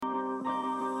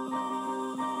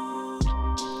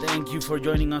Thank you for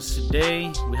joining us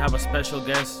today. We have a special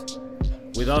guest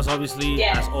with us, obviously,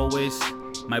 as always,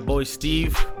 my boy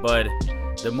Steve. But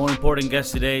the more important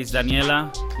guest today is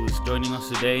Daniela, who's joining us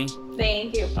today.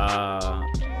 Thank you.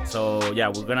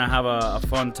 We're gonna have a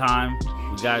fun time.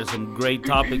 We got some great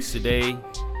topics today,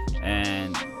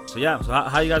 and so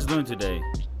how you guys doing today?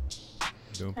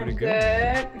 Doing pretty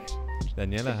good.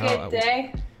 Daniela,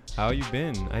 how you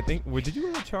been? I think. Did you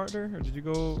go to charter or did you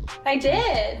go? I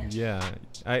did. Yeah,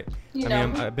 I've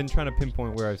been trying to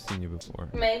pinpoint where I've seen you before.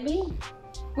 Maybe.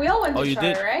 We all went to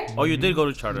charter, right? Oh, you did go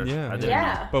to charter. Yeah. I didn't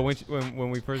know. But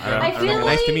when we first I feel like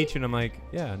nice to meet you, and I'm like,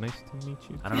 yeah, nice to meet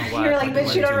you. I don't know why. You're like,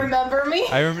 but you don't remember me?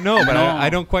 I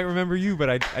don't quite remember you, but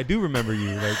I do remember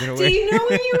you. Like, you know. Do you know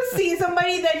when you see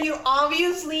somebody that you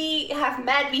obviously have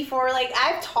met before? Like,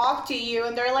 I've talked to you,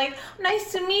 and they're like,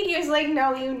 nice to meet you. It's like,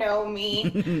 no, you know me.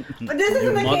 But this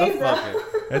isn't the case, though.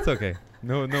 That's okay.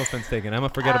 No offense taken. I'm a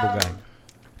forgettable guy.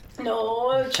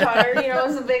 No, charter,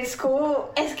 was a big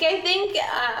school. I think,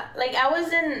 I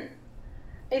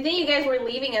think you guys were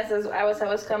leaving us as I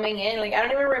was coming in. Like, I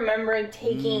don't even remember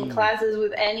taking classes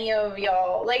with any of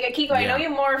y'all. Like, Akiko, I know you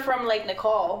more from, like,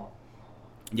 Nicole.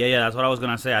 Yeah, that's what I was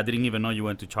going to say. I didn't even know you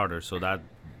went to charter, so that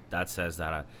says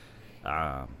that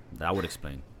that would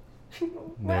explain.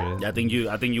 Well, I think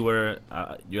you were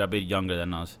you're a bit younger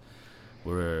than us.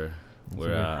 We're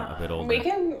a bit older. We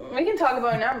can talk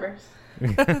about numbers.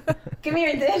 Give me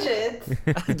your digits.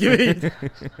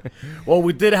 Well,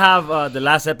 we did have the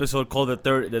last episode called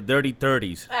the Dirty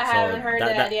 30s. I haven't heard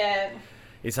that yet.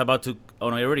 It's about to. Oh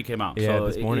no, it already came out. Yeah, so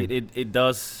this morning. It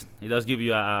does give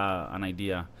you an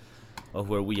idea of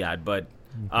where we at. But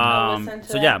I'll listen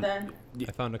to that then.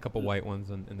 I found a couple white ones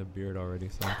in the beard already,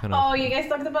 so I'm kind of. Oh, you guys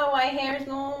talked about white hairs?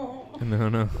 No.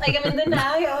 No. Like, I'm in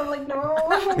denial. I'm like, no.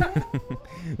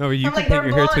 No, but you can paint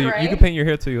your hair till you can paint your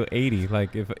hair till you're 80.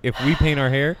 Like if we paint our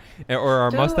hair or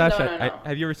our mustache, no.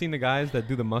 have you ever seen the guys that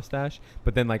do the mustache,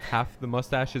 but then like half the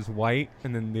mustache is white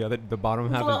and then the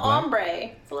bottom half is black?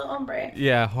 It's a little ombre.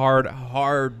 Yeah, hard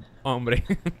ombre.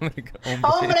 Like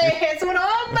hombre, it's un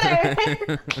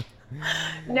hombre.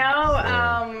 No,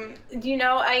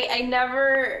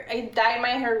 I dyed my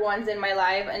hair once in my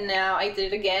life, and now I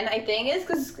did it again. I think it's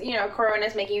because, Corona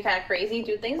is making you kind of crazy,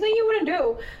 do things that you wouldn't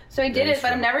do. So I did it,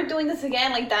 but I'm never doing this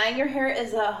again. Like, dyeing your hair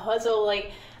is a hustle.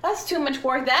 Like, that's too much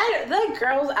work. The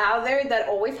girls out there that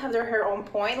always have their hair on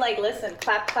point, like, listen,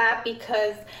 clap,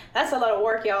 because that's a lot of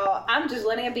work, y'all. I'm just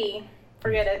letting it be.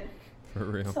 Forget it. For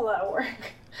real. It's a lot of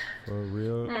work. For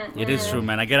real. It is true,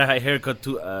 man. I get a haircut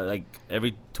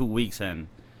every 2 weeks, and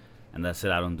that's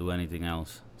it. I don't do anything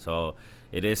else. So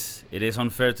it is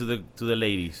unfair to the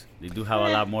ladies. They do have a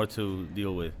lot more to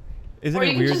deal with. Isn't or it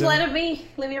you can weird just let it be.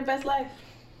 Live your best life.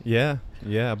 Yeah,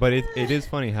 but it is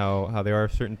funny how there are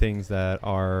certain things that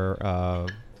our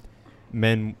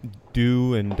men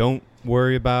do and don't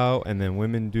worry about, and then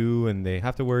women do and they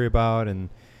have to worry about, and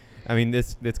I mean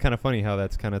it's kind of funny how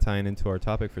that's kind of tying into our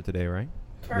topic for today, right?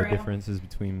 The differences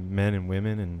between men and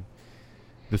women and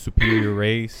the superior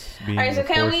race being, right, so of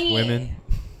course, women.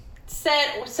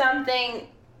 Set something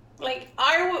like,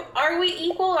 are we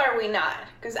equal or are we not?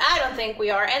 Because I don't think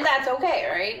we are, and that's okay,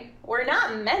 right? We're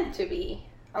not meant to be,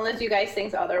 unless you guys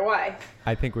think otherwise.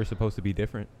 I think we're supposed to be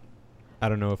different. I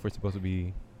don't know if we're supposed to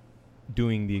be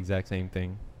doing the exact same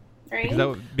thing. Right?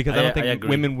 Because I don't think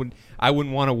women would. I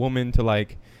wouldn't want a woman to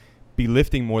like be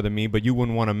lifting more than me, but you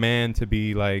wouldn't want a man to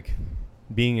be like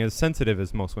being as sensitive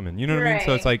as most women. You know what I mean?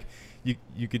 So it's like you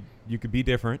could be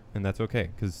different, and that's okay,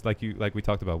 because like we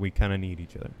talked about, we kind of need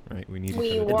each other, right? We need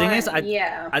each other. The thing is,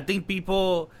 I think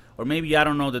people, or maybe I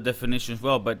don't know the definition as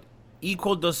well, but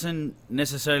equal doesn't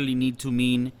necessarily need to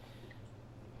mean.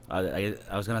 I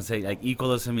was gonna say like equal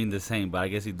doesn't mean the same, but I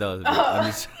guess it does.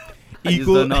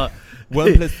 Equal. 1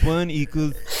 + 1 =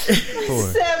 4.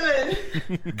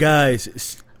 7.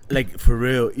 Guys, like, for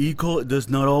real, equal does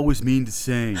not always mean the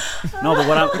same. No, but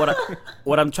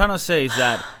what I'm trying to say is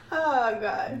that oh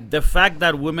god, the fact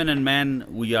that women and men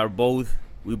we both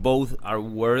are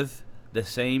worth the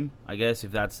same. I guess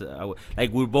if that's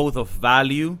like we're both of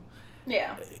value.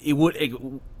 Yeah.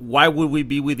 Why would we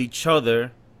be with each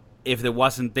other if there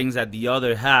wasn't things that the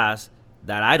other has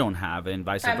that I don't have, and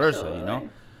vice versa?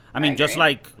 I mean, just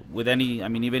like with any. I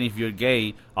mean, even if you're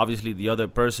gay, obviously the other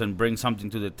person brings something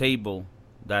to the table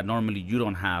that normally you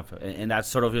don't have, and that's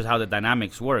sort of just how the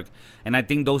dynamics work. And I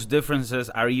think those differences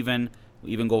are even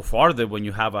go farther when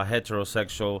you have a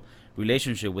heterosexual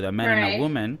relationship with a man and a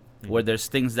woman, where there's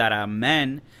things that a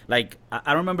man, like,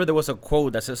 I remember there was a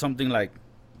quote that said something like,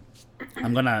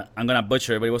 I'm gonna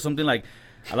butcher it, but it was something like,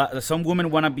 some women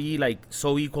want to be like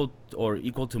so equal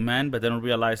to men, but they don't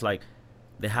realize like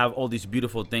they have all these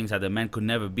beautiful things that the men could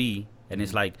never be, and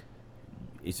it's like,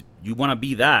 it's you want to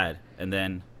be that, and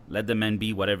then let the men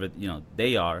be whatever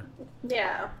they are.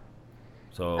 Yeah.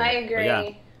 So I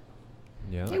agree.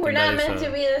 Yeah. We're not meant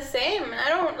to be the same. I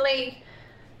don't like.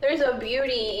 There's a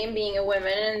beauty in being a woman,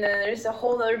 and then there's a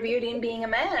whole other beauty in being a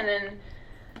man, and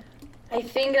I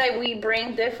think that we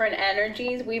bring different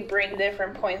energies, we bring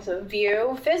different points of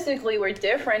view. Physically, we're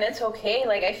different. It's okay.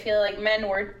 Like, I feel like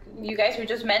you guys were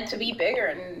just meant to be bigger,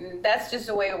 and that's just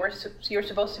the way you're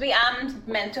supposed to be. I'm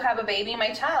meant to have a baby, my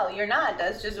child. You're not.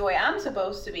 That's just the way I'm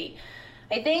supposed to be.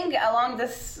 I think along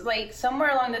this, like,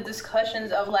 somewhere along the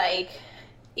discussions of, like,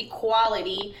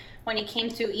 equality, when it came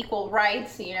to equal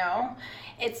rights,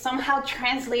 it's somehow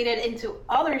translated into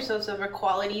other sorts of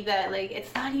equality that, like,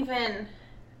 it's not even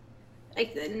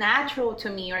like natural to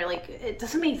me, or like it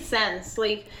doesn't make sense.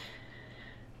 Like,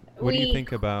 what do you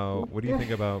think about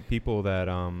people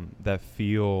that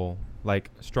feel like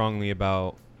strongly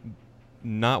about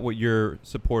not what you're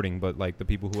supporting, but like the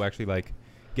people who actually like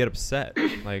get upset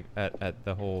like at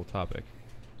the whole topic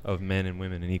of men and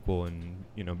women and equal and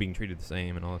being treated the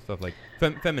same and all that stuff, like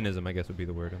feminism, I guess would be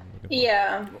the word I'm looking for.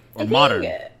 Yeah, or modern.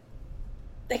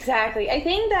 Exactly. I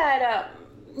think that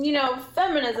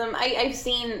feminism, I've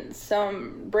seen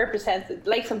some represented,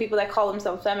 like some people that call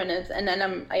themselves feminists, and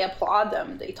then I applaud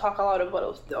them. They talk a lot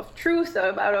of truth,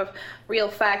 about of real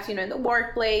facts, in the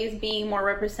workplace, being more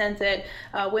represented,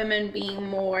 women being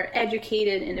more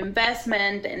educated in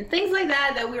investment, and things like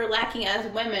that we're lacking as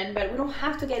women, but we don't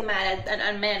have to get mad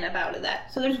at men about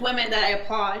that. So there's women that I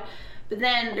applaud, but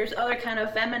then there's other kind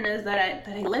of feminists that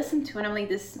I listen to, and I'm like,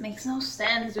 this makes no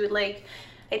sense, dude. Like,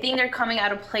 I think they're coming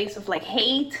out of a place of like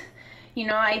hate.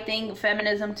 I think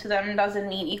feminism to them doesn't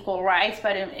mean equal rights,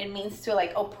 but it means to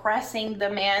like oppressing the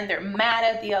man. They're mad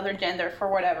at the other gender for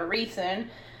whatever reason.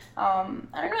 I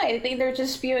don't know. I think they're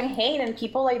just spewing hate, and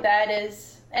people like that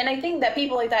and I think that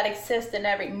people like that exist in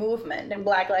every movement. In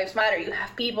Black Lives Matter, you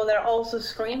have people that also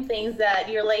scream things that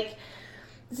you're like,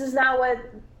 this is not what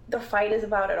the fight is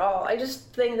about at all. I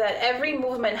just think that every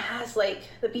movement has like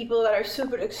the people that are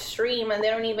super extreme, and they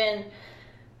don't even,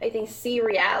 I think, see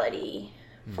reality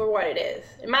for what it is,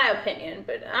 in my opinion.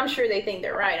 But I'm sure they think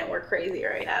they're right and we're crazy,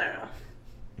 right? I don't know.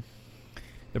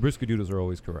 The Briskadoodles are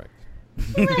always correct.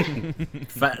 That's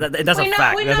a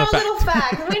fact. We know a little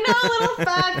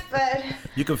facts, but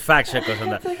you can fact check us on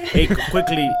that. Okay. Hey,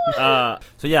 quickly.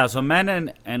 So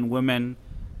men and women,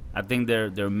 I think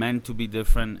they're meant to be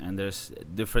different, and there's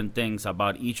different things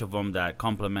about each of them that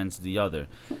complements the other.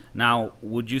 Now,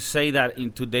 would you say that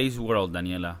in today's world,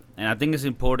 Daniela, and I think it's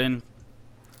important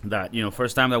that,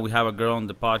 first time that we have a girl on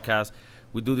the podcast,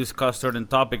 we do discuss certain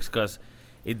topics, because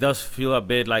it does feel a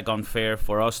bit like unfair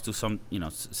for us to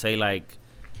say like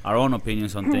our own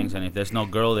opinions on things, and if there's no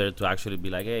girl there to actually be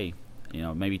like, hey,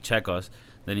 maybe check us,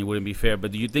 then it wouldn't be fair.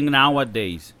 But do you think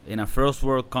nowadays, in a first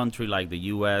world country like the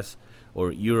U.S.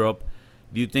 or Europe,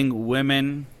 do you think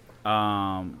women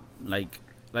like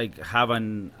have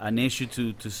an issue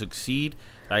to succeed,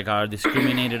 like are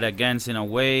discriminated against in a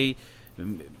way,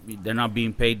 they're not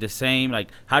being paid the same? Like,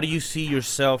 how do you see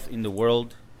yourself in the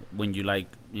world when you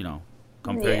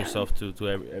compare yourself to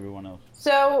everyone else?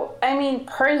 So, I mean,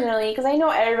 personally, because I know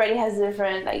everybody has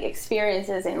different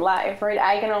experiences in life, right?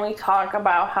 I can only talk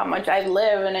about how much I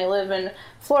live, and I live in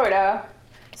Florida,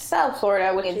 South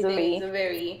Florida, which is a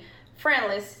very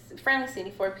friendly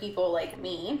city for people like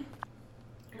me.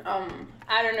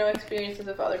 I don't know experiences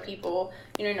of other people,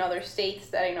 in other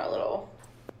states that I know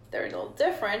they're a little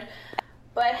different.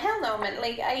 But hell no, man.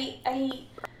 Like,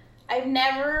 I've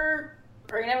never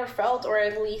felt, or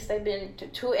at least I've been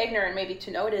too ignorant maybe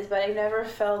to notice, but I've never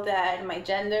felt that my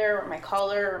gender or my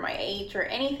color or my age or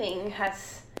anything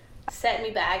has set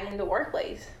me back in the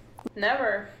workplace.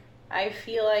 Never. I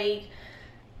feel like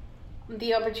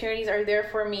the opportunities are there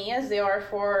for me as they are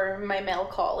for my male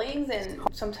colleagues, and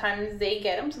sometimes they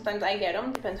get them, sometimes I get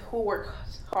them, depends who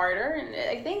works harder. And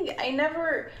I think I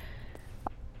never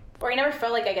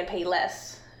felt like I get paid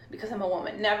less because I'm a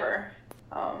woman. Never.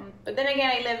 But then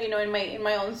again, I live, in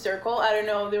my own circle. I don't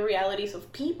know the realities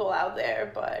of people out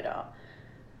there, but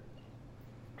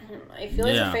I feel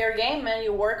it's a fair game, man.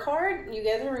 You work hard, you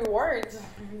get the rewards.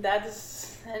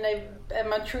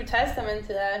 I'm a true testament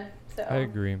to that. So I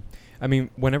agree. I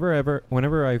mean,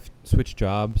 whenever I've switched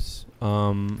jobs,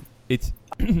 it's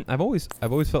I've always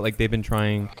felt like they've been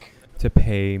trying to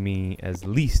pay me as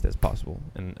least as possible,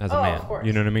 and as a man, of course.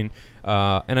 You know what I mean?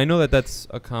 And I know that's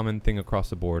a common thing across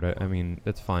the board. I mean,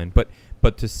 that's fine.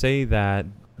 But to say that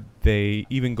they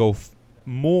even go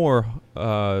more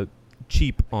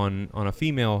cheap on a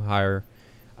female hire,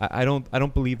 I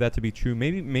don't believe that to be true.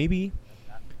 Maybe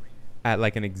at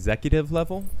like an executive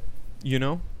level, you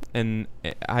know, and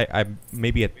I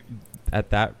maybe at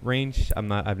that range.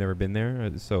 I've never been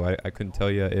there, so I couldn't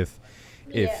tell you if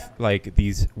like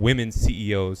these women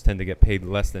CEOs tend to get paid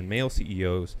less than male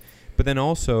CEOs. But then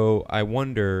also I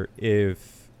wonder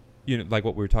if, you know, like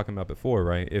what we were talking about before,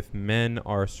 right? If men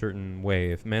are a certain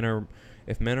way, if men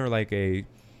are like a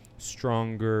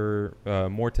stronger,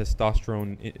 more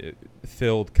testosterone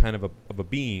filled kind of a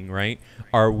being, right?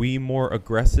 Are we more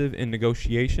aggressive in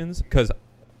negotiations? Because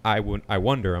I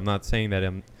wonder. I'm not saying that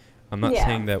I'm not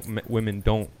saying that women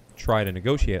don't try to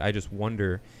negotiate. I just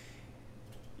wonder.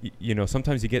 You know,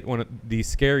 sometimes you get one of these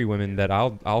scary women that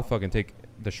I'll fucking take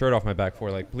the shirt off my back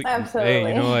for, like, please, hey,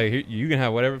 you know, like, you can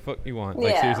have whatever fuck you want,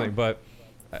 like, seriously. But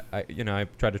I you know, I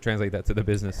tried to translate that to the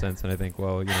business sense, and I think,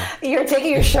 well, you know, you're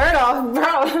taking your shirt off, bro.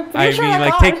 I mean,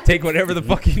 like, take whatever the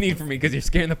fuck you need from me, because you're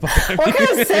scaring the fuck out of me. What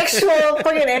kind of sexual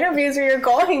fucking interviews are you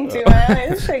going to,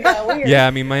 man? This shit got weird. Yeah,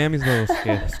 I mean, Miami's a little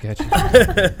sketchy.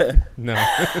 No.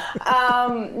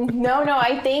 No,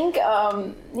 I think,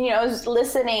 you know, I was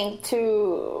listening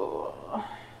to,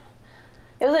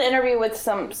 it was an interview with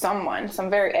some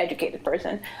very educated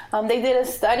person. They did a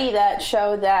study that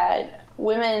showed that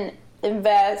women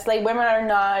invest, like, women are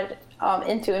not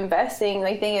into investing.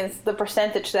 I think it's the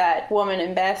percentage that women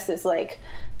invest is like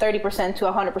 30% to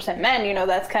 100% men. You know,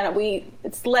 that's kind of,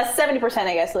 it's less 70%,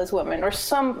 I guess, less women, or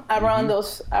some around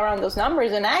those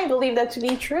numbers. And I believe that to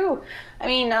be true. I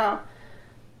mean, I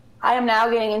am now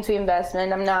getting into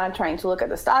investment. I'm not trying to look at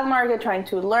the stock market, trying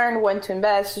to learn when to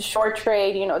invest, short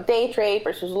trade, you know, day trade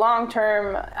versus long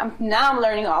term. I'm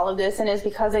learning all of this, and it's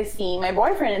because I see my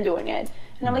boyfriend doing it.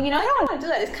 And I'm like, you know, I don't want to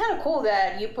do that. It's kind of cool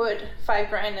that you put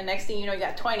 $5,000 and the next thing you know, you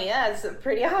got 20. That's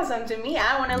pretty awesome to me.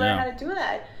 I want to learn how to do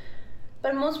that.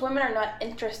 But most women are not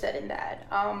interested in that.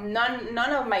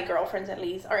 None of my girlfriends, at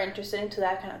least, are interested into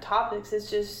that kind of topics.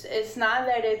 It's not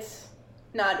that it's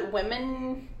not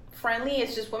women friendly.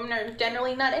 It's just women are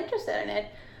generally not interested in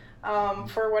it.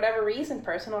 For whatever reason,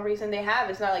 personal reason they have.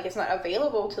 It's not like it's not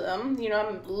available to them. You know,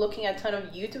 I'm looking at a ton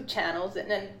of YouTube channels, and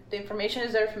then the information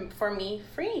is there for me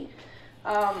free.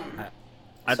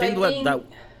 I think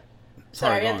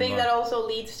that also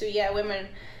leads to women.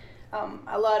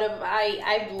 A lot of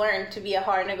I've learned to be a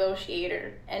hard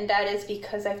negotiator, and that is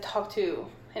because I've talked to,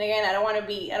 and again, I don't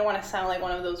want to sound like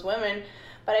one of those women,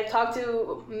 but I've talked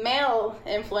to male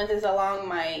influences along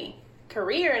my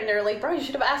career, and they're like, bro, you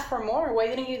should have asked for more. Why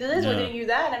didn't you do this? Why didn't you do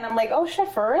that? And I'm like, oh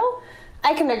shit, for real?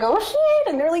 I can negotiate?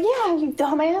 And they're like, yeah, you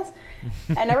dumbass.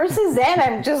 And ever since then,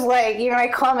 I'm just like, you know, I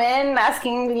come in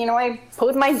asking, you know, I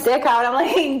put my dick out. I'm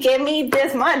like, give me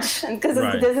this much, because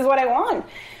this is what I want.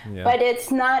 Yeah. But it's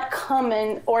not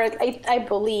common, or I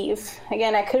believe,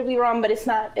 again, I could be wrong, but it's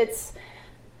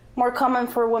more common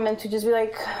for women to just be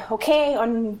like, okay, or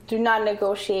do not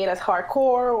negotiate as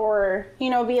hardcore, or,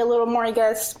 you know, be a little more, I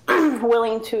guess,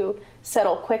 willing to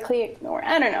settle quickly, or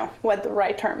I don't know what the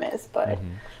right term is, but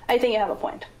I think you have a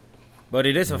point. But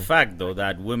it is a fact, though,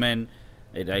 that women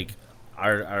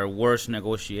are worse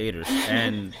negotiators,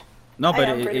 and no,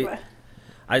 but you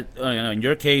know, in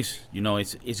your case, you know,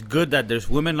 it's good that there's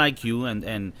women like you,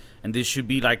 and this should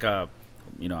be like a,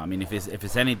 you know, I mean, if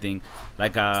it's anything,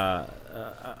 like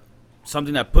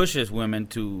something that pushes women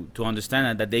to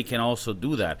understand that they can also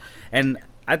do that. And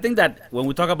I think that when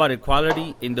we talk about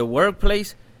equality in the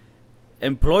workplace,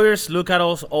 employers look at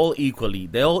us all equally.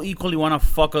 They all equally want to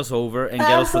fuck us over and get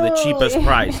us for the cheapest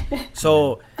price.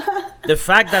 So the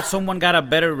fact that someone got a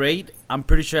better rate, I'm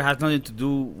pretty sure has nothing to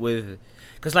do with,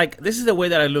 because, like, this is the way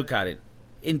that I look at it.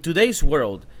 In today's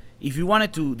world, if you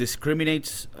wanted to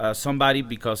discriminate somebody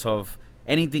because of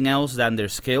anything else than their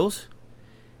skills,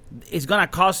 it's gonna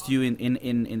cost you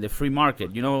in the free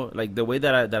market. You know, like the way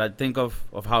that I think of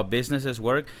how businesses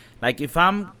work. Like if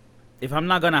I'm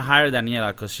not gonna hire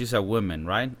Daniela because she's a woman,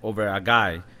 right, over a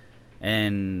guy,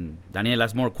 and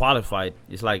Daniela's more qualified,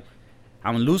 it's like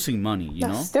I'm losing money. You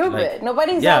know, stupid. Like,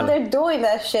 nobody's out there doing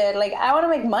that shit. Like, I want to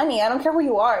make money. I don't care who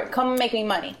you are. Come and make me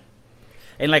money.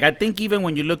 And like, I think even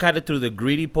when you look at it through the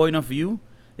greedy point of view,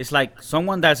 it's like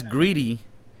someone that's greedy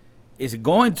is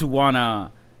going to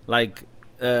wanna like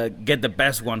get the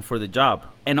best one for the job.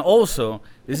 And also,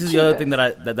 this is the other thing that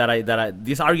I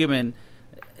this argument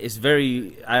is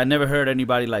very, I never heard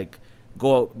anybody like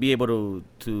be able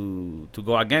to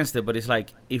go against it, but it's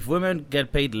like, if women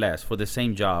get paid less for the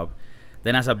same job,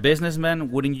 then as a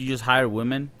businessman, wouldn't you just hire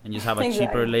women and just have a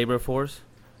cheaper labor force?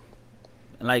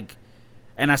 Like,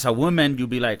 and as a woman,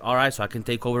 you'd be like, all right, so I can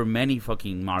take over many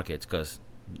fucking markets because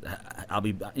I'll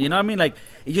be, you know what I mean? Like,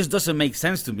 it just doesn't make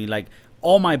sense to me. Like,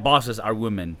 all my bosses are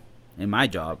women in my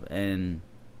job, and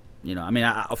I mean,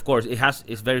 of course,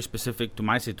 it's very specific to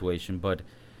my situation, but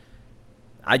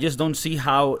I just don't see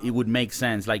how it would make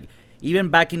sense. Like, even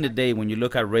back in the day, when you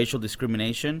look at racial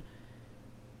discrimination,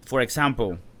 for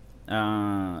example,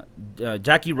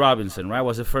 Jackie Robinson, right,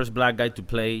 was the first black guy to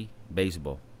play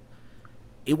baseball.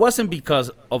 It wasn't because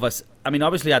of us. I mean,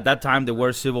 obviously at that time there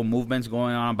were civil movements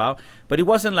going on about, but it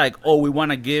wasn't like, oh, we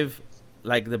want to give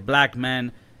like the black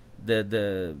man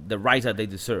the rights that they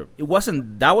deserve.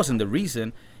 That wasn't the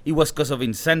reason. It was because of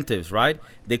incentives, right?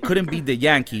 They couldn't beat the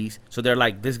Yankees, so they're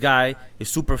like, this guy is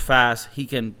super fast. He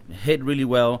can hit really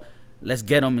well. Let's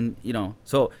get him, and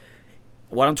So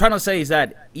what I'm trying to say is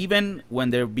that even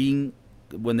when they're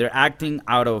acting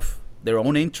out of their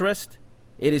own interest,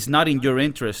 it is not in your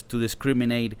interest to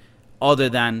discriminate other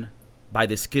than by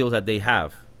the skills that they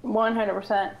have.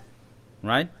 100%.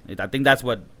 Right? I think that's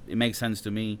what it makes sense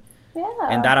to me. Yeah.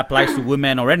 And that applies to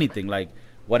women or anything. Like,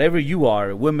 whatever you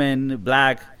are, women,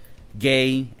 black,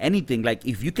 gay, anything. Like,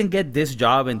 if you can get this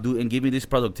job and give me this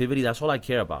productivity, that's all I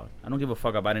care about. I don't give a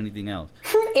fuck about anything else.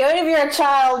 Even if you're a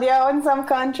child, in some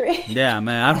country. Yeah,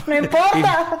 man. No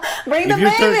importa. Bring the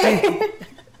baby.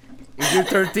 If you're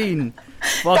 13,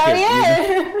 fuck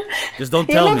it. Just don't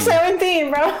tell me. You look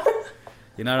 17, bro.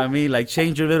 You know what I mean? Like,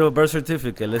 change your little birth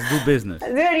certificate. Let's do business.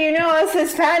 Dude, us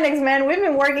Hispanics, man, we've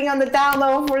been working on the down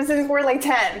low since we're like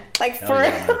 10. Like, for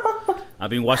real. I've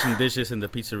been washing dishes in the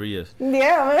pizzerias.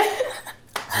 Yeah, man.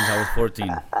 Since I was 14.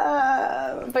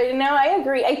 But I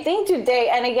agree. I think today,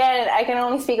 and again, I can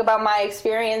only speak about my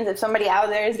experience. If somebody out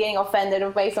there is getting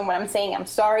offended based on what I'm saying, I'm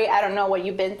sorry. I don't know what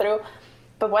you've been through.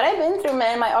 But what I've been through,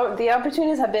 man, the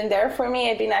opportunities have been there for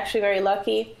me. I've been actually very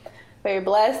lucky, very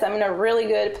blessed. I'm in a really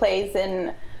good place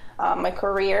in my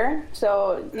career.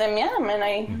 So,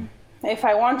 if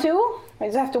I want to, I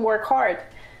just have to work hard.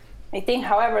 I think,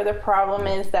 however, the problem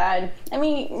is that,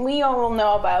 we all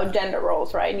know about gender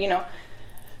roles, right?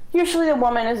 Usually the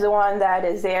woman is the one that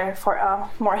is there for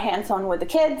more hands-on with the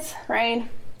kids, right?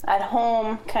 At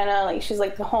home, kind of like she's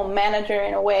like the home manager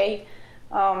in a way.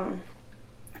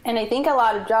 And I think a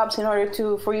lot of jobs, in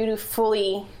order for you to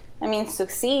fully,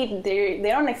 succeed, they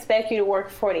don't expect you to work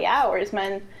 40 hours,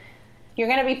 man. You're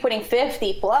going to be putting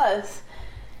 50 plus.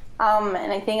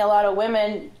 And I think a lot of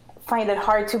women find it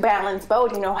hard to balance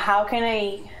both. How can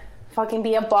I fucking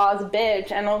be a boss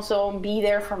bitch and also be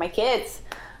there for my kids?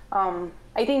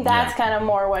 I think that's kind of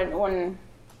more when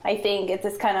I think it's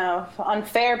just kind of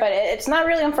unfair, but it's not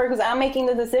really unfair because I'm making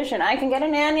the decision. I can get a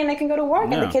nanny and I can go to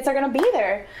work and the kids are going to be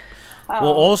there.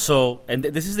 Well, also, and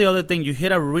this is the other thing, you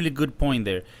hit a really good point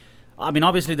there.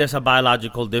 Obviously there's a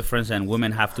biological difference and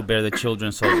women have to bear the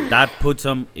children, so that puts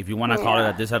them, if you want to call it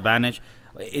a disadvantage,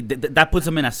 that puts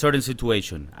them in a certain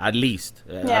situation, at least.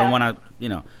 I don't want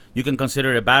to, you can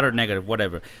consider it bad or negative,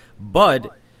 whatever.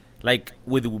 But, like,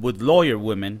 with lawyer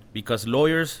women, because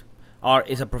lawyers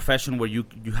is a profession where you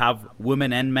have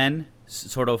women and men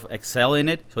sort of excel in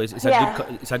it, so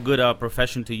it's a good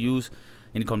profession to use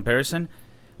in comparison.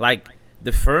 Like,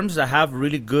 the firms that have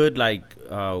really good, like,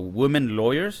 women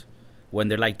lawyers, when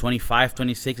they're like 25,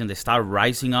 26, and they start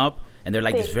rising up, and they're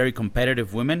like these very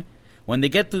competitive women, when they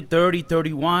get to 30,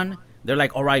 31, they're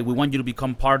like, all right, we want you to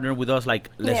become partner with us,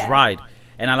 like, let's ride.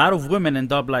 And a lot of women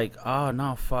end up like, oh,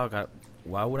 no, fuck,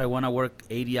 why would I want to work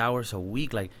 80 hours a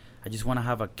week? Like, I just want to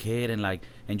have a kid and, like,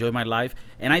 enjoy my life.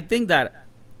 And I think that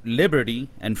liberty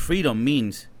and freedom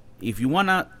means, if you want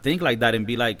to think like that and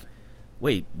be like,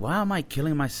 wait, why am I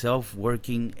killing myself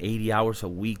working 80 hours a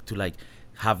week to, like,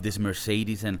 have this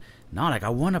Mercedes? And no, like, I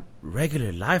want a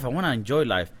regular life. I want to enjoy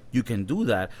life. You can do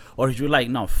that. Or if you're like,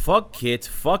 no, fuck kids,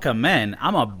 fuck a man,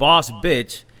 I'm a boss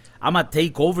bitch, I'm going to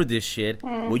take over this shit.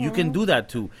 Well, you can do that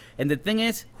too. And the thing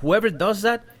is, whoever does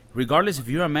that, regardless if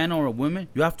you're a man or a woman,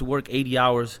 you have to work 80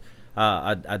 hours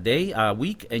a day, a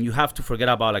week, and you have to forget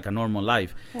about, like, a normal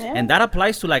life. And that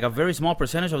applies to, like, a very small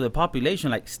percentage of the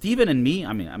population. Like, Steven and me,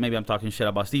 maybe I'm talking shit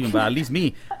about Steven, but at least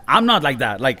me, I'm not like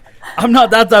that. Like, I'm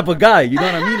not that type of guy, you know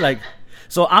what I mean? Like,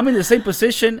 so I'm in the same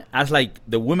position as, like,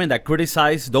 the women that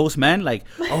criticize those men, like,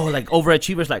 oh, like,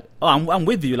 overachievers, like, oh, I'm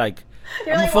with you, like,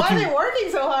 you're like, why are they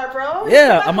working so hard, bro?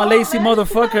 Yeah, I'm a lazy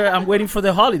motherfucker. I'm waiting for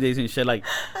the holidays and shit. Like,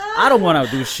 I don't want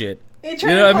to do shit. You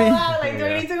know what I mean? Like, do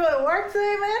we need to go to work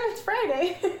today, man? It's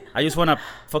Friday. I just want to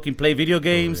fucking play video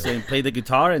games and play the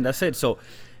guitar, and that's it. So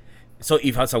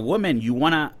if as a woman you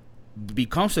want to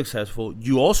become successful,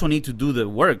 you also need to do the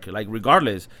work, like,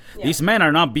 regardless. These men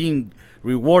are not being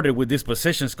rewarded with these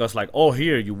positions because, like, oh,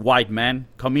 here, you white man,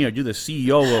 come here, you're the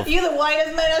CEO of... You're the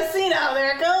whitest man I've seen out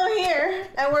there, come here.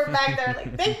 And we're back there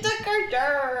like, they took our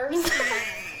jobs.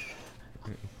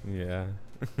 Yeah.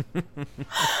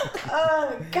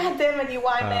 Oh, God damn it, you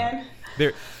white man.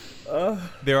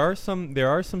 There are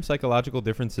some psychological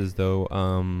differences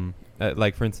though.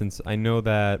 Like for instance, I know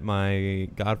that my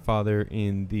godfather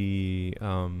in the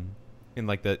in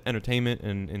like the entertainment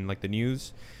and in like the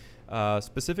news,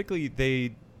 specifically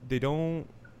they don't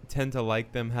tend to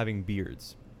like them having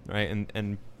beards, right?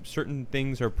 And certain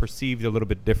things are perceived a little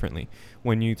bit differently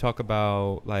when you talk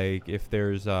about like if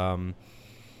there's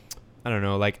I don't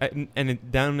know, like,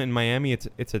 down in Miami, it's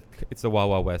the Wild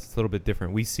Wild West. It's a little bit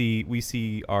different. We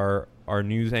see our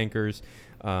news anchors,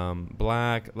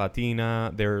 black,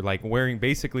 Latina. They're like wearing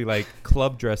basically like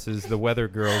club dresses. The weather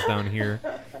girls down here,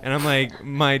 and I'm like,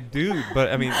 my dude.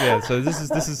 But I mean, yeah. So this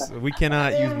is we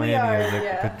cannot use Miami as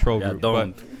a control group.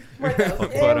 Don't.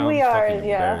 We are,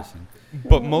 yeah.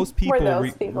 But most people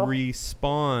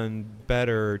respond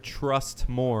better, trust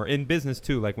more in business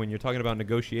too. Like when you're talking about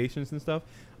negotiations and stuff.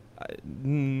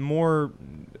 More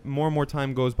and more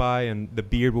time goes by, and the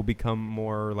beard will become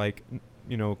more like,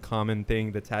 common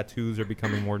thing. The tattoos are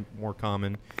becoming more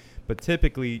common, but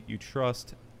typically you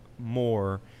trust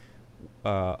more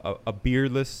a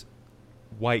beardless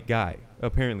white guy,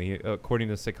 apparently, according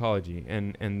to psychology,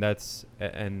 and I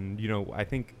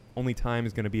think only time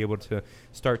is going to be able to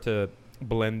start to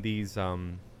blend these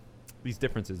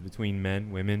differences between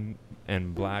men, women,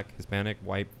 and black, Hispanic,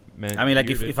 white. Men, I mean, like,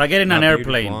 if I get in an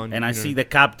airplane blonde, and I see the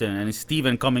captain and it's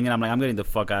Steven coming in, I'm like, I'm getting the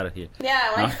fuck out of here.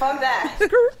 Yeah, I'm like, fuck that.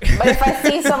 But if I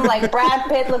see some, like, Brad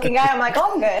Pitt looking guy, I'm like,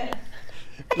 oh, I'm good.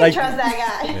 I can trust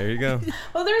that guy. There you go.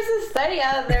 Well, there's a study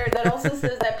out there that also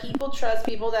says that people trust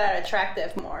people that are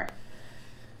attractive more.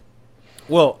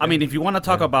 Well, I mean, if you want to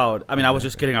talk about, I mean, I was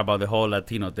just kidding about the whole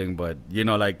Latino thing, but,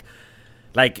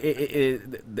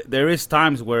 there is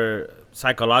times where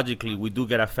psychologically we do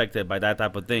get affected by that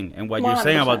type of thing. And what 100%. You're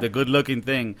saying about the good looking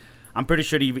thing, I'm pretty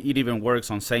sure it even works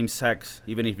on same sex,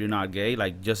 even if you're not gay.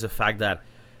 Like, just the fact that,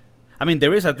 I mean,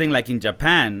 there is a thing like in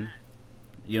Japan,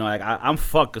 like I'm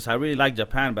fucked because I really like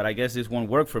Japan, but I guess this won't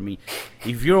work for me.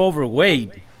 If you're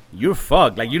overweight, you're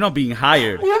fucked. Like, you're not being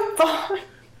hired. You're fucked.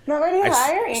 Nobody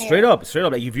hiring you. Straight up.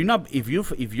 Like,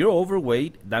 if you're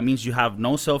overweight, that means you have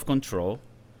no self-control.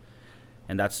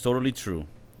 And that's totally true.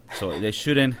 So they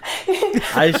shouldn't.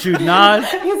 I should not.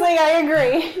 He's like, I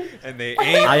agree. And they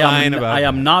ain't lying about it. I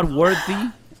am not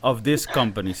worthy of this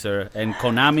company, sir. And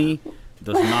Konami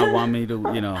does not want me to,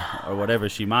 or whatever,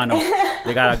 Shimano.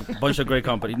 They got a bunch of great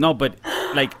companies. No, but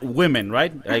like women,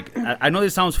 right? Like I know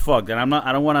this sounds fucked, and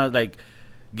I don't want to like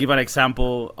give an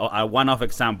example, a one-off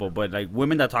example, but like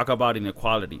women that talk about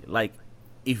inequality. Like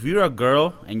if you're a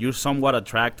girl and you're somewhat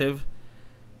attractive.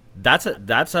 That's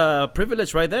a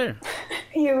privilege right there.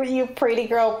 You pretty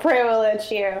girl privilege,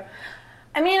 you.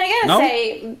 I mean, I gotta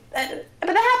say, but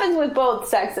that happens with both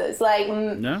sexes. Like,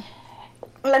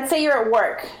 let's say you're at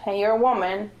work and you're a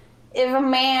woman. If a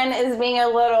man is being a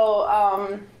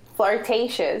little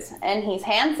flirtatious and he's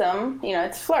handsome,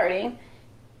 it's flirting.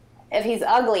 If he's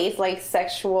ugly, it's like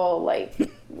sexual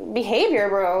behavior,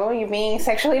 bro. You're being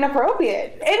sexually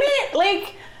inappropriate. Isn't it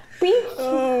like?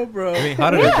 Oh, bro. I mean,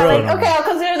 how did it grow? Okay, I'll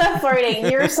consider that flirting.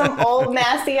 You're some old,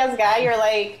 nasty-ass guy. You're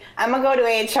like, I'm going to go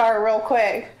to HR real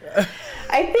quick.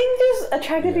 I think just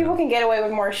attractive people can get away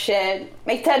with more shit.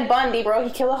 Like Ted Bundy, bro. He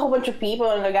killed a whole bunch of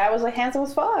people, and the guy was, handsome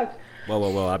as fuck.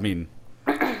 Well. I mean,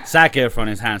 Zac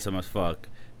Efron is handsome as fuck.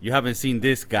 You haven't seen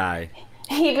this guy.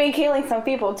 He been killing some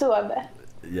people, too, I bet.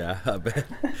 Yeah, I bet.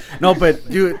 No, but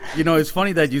it's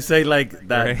funny that you say, like,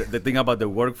 that right. The thing about the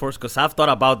workforce, because I've thought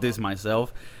about this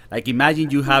myself. Like,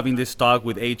 imagine you having this talk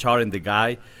with HR and the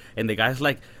guy's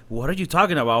like, what are you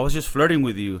talking about? I was just flirting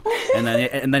with you. And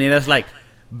then it's like,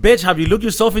 bitch, have you looked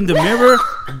yourself in the mirror?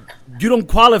 You don't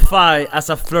qualify as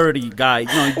a flirty guy.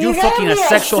 You're fucking a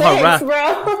sexual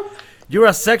harasser. You're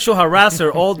a sexual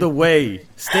harasser all the way.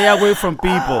 Stay away from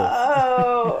people.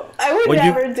 Oh, I would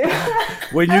never do that.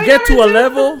 When you get to a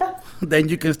level, then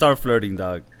you can start flirting,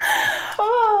 dog.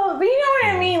 Oh, but you know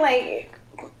what I mean? Like,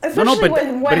 especially with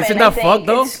women, but isn't that fucked,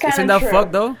 though? Isn't that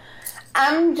fucked, though?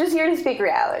 I'm just here to speak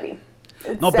reality.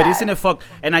 No, but isn't it fucked?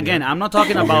 And again, I'm not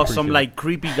talking about some like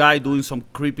creepy guy doing some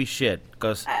creepy shit.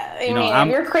 Because if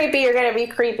you're creepy, you're gonna be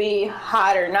creepy,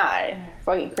 hot or not.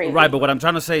 Fucking creepy. Right, but what I'm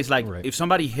trying to say is like, if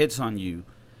somebody hits on you,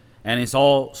 and it's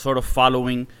all sort of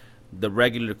following the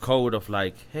regular code of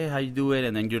like, hey, how you doing?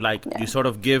 And then you're like, you sort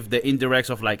of give the indirects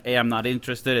of like, hey, I'm not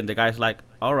interested, and the guy's like,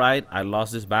 all right, I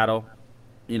lost this battle,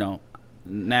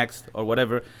 next or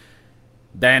whatever.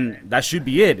 Then that should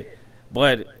be it.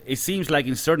 But it seems like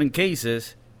in certain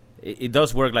cases, it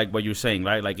does work like what you're saying,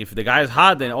 right? Like if the guy is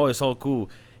hot, then it's all cool.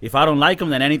 If I don't like him,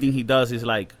 then anything he does is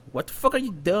like, what the fuck are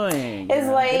you doing? It's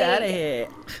like, get out of here.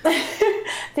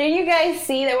 Did you guys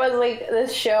see there was like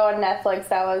this show on Netflix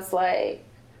that was like,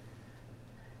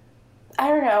 I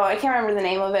don't know. I can't remember the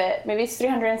name of it. Maybe it's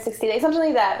 360 Days, something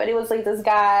like that. But it was like this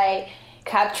guy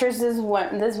captures this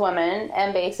woman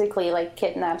and basically like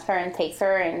kidnaps her and takes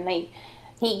her, and like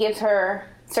he gives her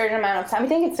a certain amount of time. I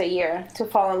think it's a year to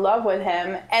fall in love with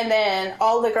him. And then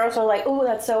all the girls are like, "Ooh,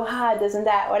 that's so hot, this and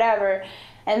that, whatever."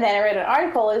 And then I read an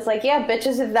article. It's like, yeah,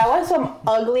 bitches, if that was some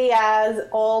ugly ass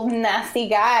old nasty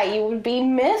guy, you would be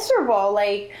miserable.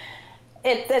 Like.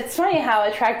 It's funny how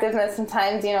attractiveness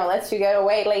sometimes, lets you get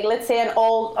away. Like, let's say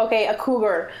a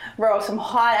cougar, bro, some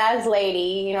hot-ass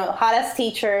lady, hot-ass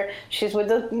teacher. She's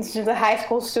she's a high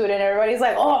school student. Everybody's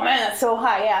like, oh, man, that's so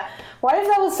hot, yeah. What if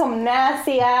that was some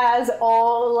nasty-ass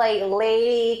old, like,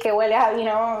 lady que huele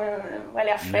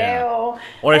a feo? Yeah.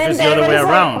 Or if it's the other way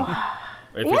around.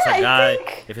 If it's a guy,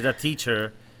 if it's a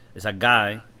teacher, it's a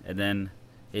guy, and then,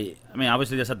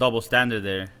 obviously there's a double standard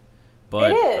there.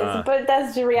 But, it is, but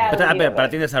that's the reality. But I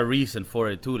think there's a reason for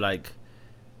it too. Like,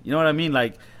 you know what I mean?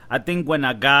 Like, I think when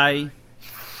a guy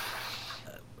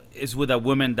is with a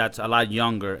woman that's a lot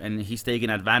younger and he's taking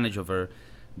advantage of her,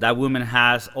 that woman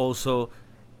has also,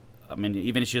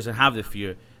 even if she doesn't have the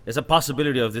fear, there's a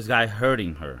possibility of this guy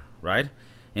hurting her, right?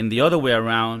 And the other way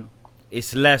around,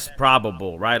 it's less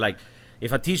probable, right? Like,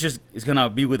 if a teacher is gonna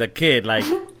be with a kid, like,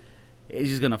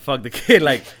 he's just gonna fuck the kid,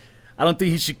 like. I don't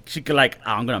think she could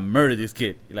I'm gonna murder this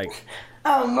kid. Like,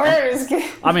 murder this kid.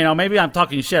 Or maybe I'm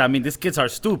talking shit. These kids are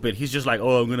stupid. He's just like,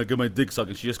 oh, I'm gonna get my dick sucked,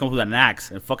 and she just comes with an axe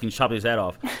and fucking chop his head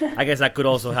off. I guess that could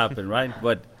also happen, right?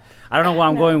 But I don't know why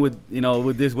I'm going with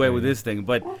with this way with this thing.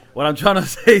 But what I'm trying to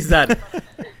say is that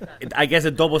I guess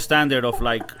a double standard of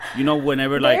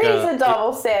whenever like there is a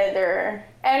double standard,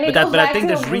 and but I think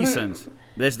there's reasons.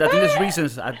 I think there's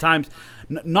reasons at times,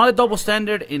 not a double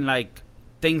standard in like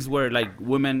things where like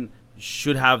women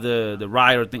should have the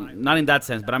right or thing, not in that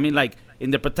sense, but like in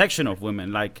the protection of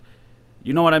women, like,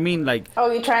 you know what I mean? Like,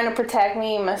 oh, you're trying to protect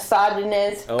me,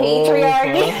 misogynist,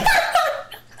 patriarchy.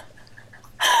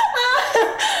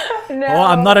 No. Oh,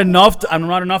 I'm not enough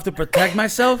to protect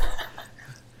myself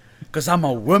because I'm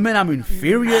a woman, I'm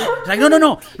inferior. It's like,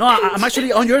 no, I'm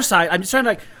actually on your side. I'm just trying to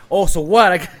like, oh, so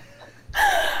what?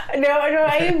 No,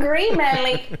 I agree, man.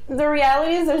 Like, the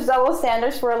reality is there's double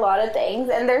standards for a lot of things,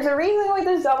 and there's a reason why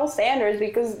there's double standards,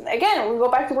 because, again, we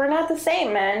go back to we're not the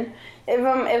same, man. If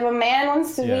a man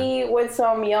wants to be with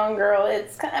some young girl,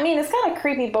 it's kind of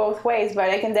creepy both ways, but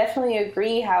I can definitely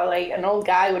agree how, like, an old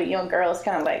guy with a young girl is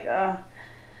kind of like,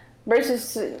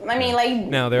 versus, now,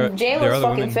 J-Lo's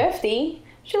fucking women. 50.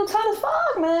 She looks hot as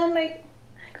fuck, man. Like,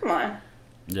 come on.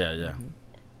 Yeah.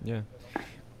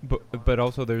 But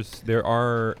also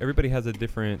everybody has a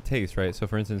different taste, right? So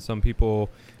for instance, some people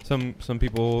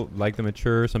like the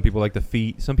mature, some people like the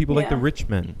feet, some people like the rich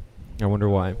men. I wonder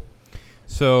why.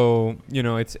 So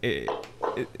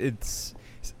it's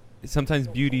sometimes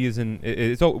beauty is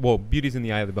beauty's in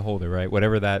the eye of the beholder, right?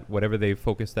 Whatever they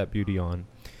focus that beauty on.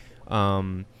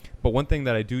 But one thing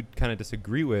that I do kind of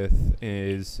disagree with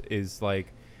is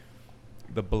like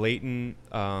the blatant.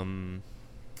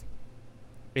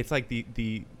 It's like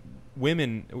the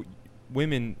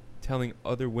women telling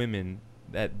other women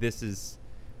that this is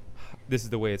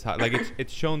the way it's hot. Like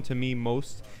it's shown to me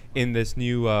most in this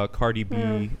new Cardi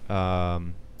B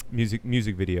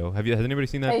music video. Has anybody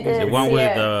seen that? The one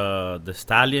with the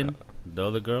stallion, the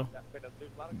other girl.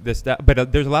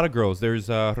 But there's a lot of girls. There's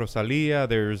Rosalia.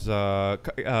 There's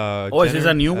is this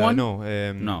a new one?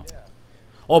 No. No.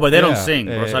 Oh, but they don't sing.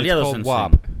 Rosalia doesn't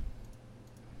sing.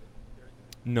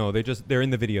 No, they're in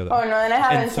the video though. Oh no, and I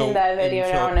haven't seen that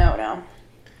video. No.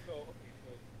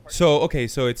 So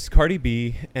it's Cardi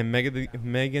B and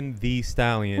Megan Thee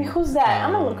Stallion. Who's that?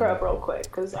 I'm gonna look her up real quick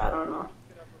because I don't know.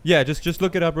 Yeah, just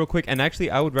look it up real quick. And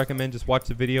actually, I would recommend just watch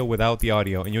the video without the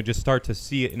audio, and you'll just start to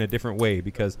see it in a different way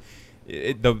because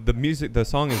the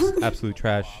song is absolute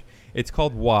trash. It's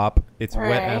called WAP. It's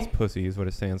Wet Ass Pussy is what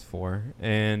it stands for,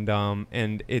 and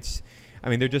it's.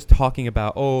 They're just talking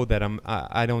about that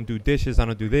I don't do dishes, I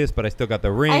don't do this, but I still got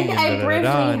the ring, and it's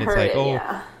like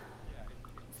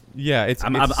it's.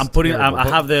 I'm putting. I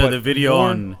have the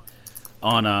video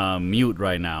on mute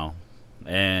right now,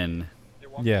 and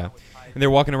and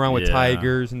they're walking around with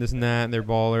tigers and this and that, and they're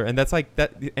baller, and that's like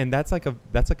that, and that's like a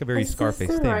very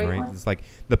Scarface thing, right? It's like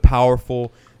the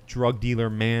powerful drug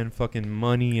dealer man, fucking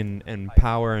money and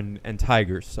power and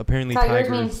tigers. Apparently,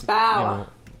 tigers means power.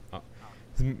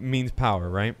 Means power,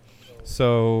 right?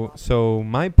 So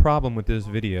my problem with this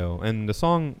video and the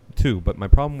song too, but my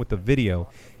problem with the video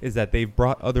is that they've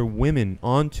brought other women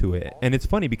onto it, and it's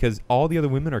funny because all the other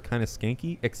women are kind of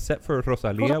skanky except for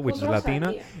Rosalia, which is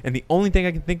Latina, and the only thing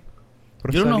I can think.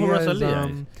 You don't know who Rosalia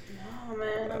is?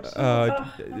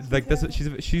 man. Like this,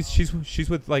 she's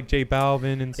with like J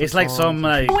Balvin and. It's like some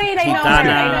like. Wait, I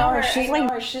know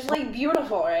her. She's like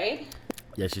beautiful, right?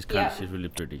 Yeah, she's really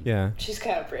pretty. Yeah. She's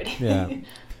kind of pretty. Yeah,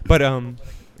 but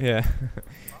yeah.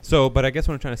 So, but I guess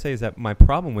what I'm trying to say is that my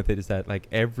problem with it is that like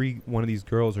every one of these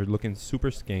girls are looking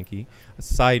super skanky. A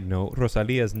side note: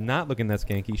 Rosalia is not looking that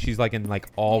skanky. She's like in like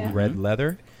all red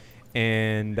leather,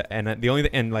 and the only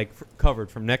and like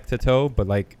covered from neck to toe, but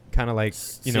like kind of like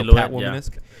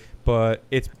Catwoman-esque. But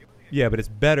it's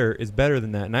better. It's better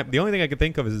than that. And the only thing I could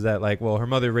think of is that like, well, her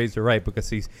mother raised her right because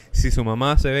si su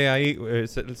mamá se ve ahí,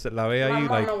 la ve ahí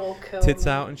like tits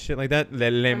out and shit like that.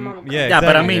 Yeah,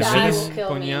 but I mean,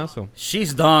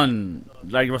 she's done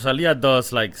like Rosalia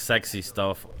does like sexy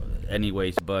stuff,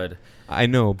 anyways. But I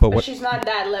know, but she's not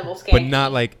that level skanky. But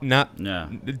not like Yeah.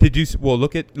 Did you? Well,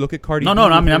 look at Cardi B. No.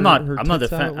 I mean, I'm not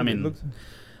defending. I mean,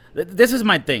 this is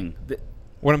my thing.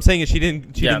 What I'm saying is she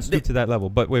didn't stoop to that level.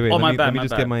 But wait, let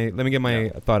me get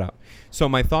my thought out. So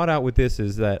my thought out with this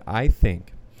is that I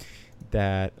think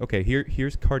that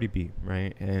here's Cardi B,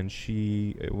 right? And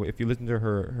she, if you listen to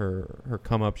her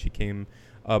come up, she came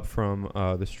up from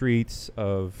the streets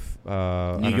of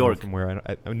New York, from where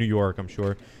New York, I'm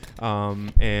sure.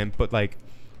 But like,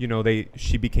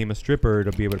 she became a stripper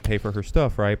to be able to pay for her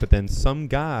stuff, right? But then some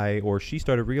guy or she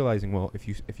started realizing, well, if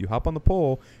you hop on the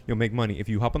pole, you'll make money. If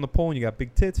you hop on the pole and you got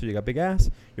big tits or you got big ass,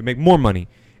 you'll make more money.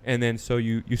 And then so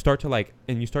you start to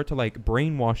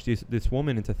brainwash this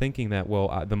woman into thinking that,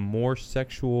 well, the more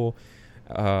sexual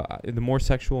and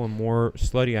more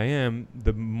slutty I am,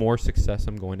 the more success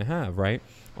I'm going to have, right?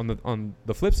 On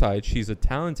the flip side, she's a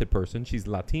talented person. She's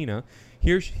Latina.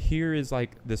 Here is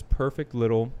like this perfect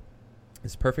little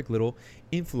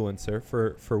influencer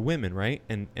for women, right?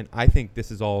 And I think this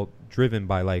is all driven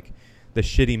by like the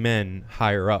shitty men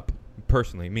higher up,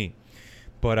 personally, me.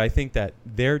 But I think that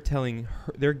they're giving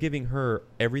her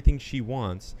everything she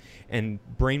wants and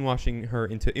brainwashing her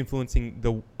into influencing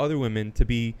the other women to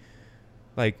be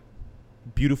like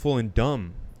beautiful and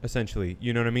dumb, essentially.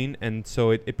 You know what I mean? And so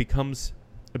it becomes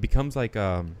like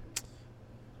a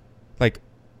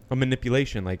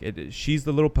manipulation. Like she's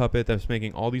the little puppet that's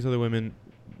making all these other women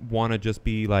want to just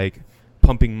be like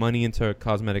pumping money into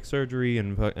cosmetic surgery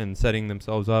and setting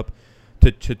themselves up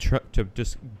to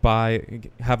just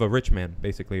have a rich man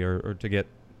basically or to get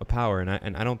a power.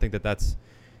 And I don't think that's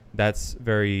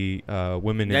very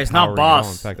women. Yeah, it's not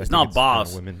boss. In fact, it's not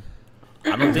boss. Kind of women.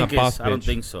 I don't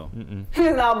think so.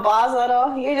 It's not boss at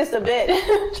all. You're just a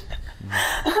bit.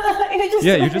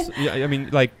 I mean,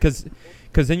 like,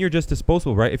 because then you're just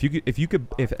disposable, right? If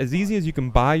as easy as you can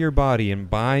buy your body and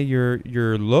buy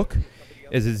your look,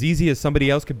 is as easy as somebody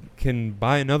else can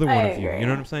buy another one of you. You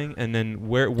know what I'm saying? And then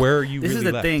where are you? This really is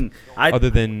the left, thing. Other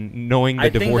than knowing the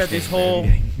divorce. I think that this whole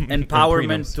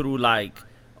empowerment through like,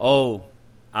 oh,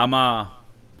 I'm a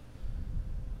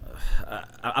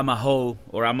hoe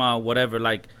or I'm a whatever,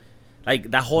 like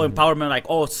that whole empowerment, like,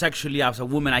 oh, sexually as a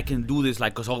woman I can do this,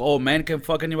 like, cause men can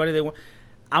fuck anybody they want.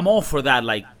 I'm all for that.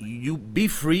 Like, you be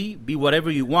free, be whatever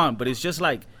you want, but it's just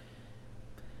like,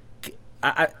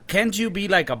 can't you be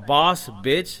like a boss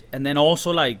bitch and then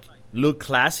also like look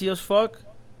classy as fuck?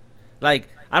 Like,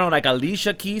 I don't know, like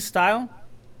Alicia Keys style.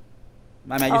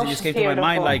 Man, I just came to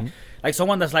my mind, like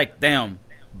someone that's like, damn,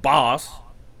 boss,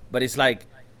 but it's like,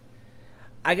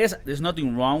 I guess there's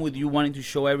nothing wrong with you wanting to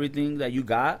show everything that you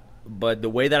got, but the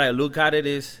way that I look at it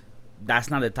is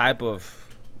that's not the type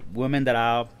of women that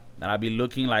I'll be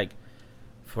looking like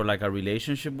for like a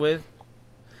relationship with.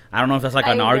 I don't know if that's like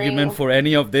an argument for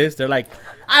any of this. They're like,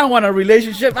 I don't want a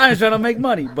relationship. I'm just trying to make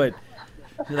money, but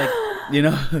like,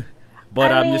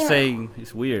 But I'm just saying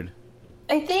it's weird.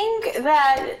 I think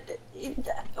that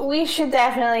we should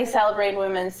definitely celebrate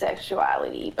women's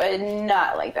sexuality, but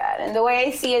not like that. And the way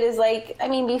I see it is like, I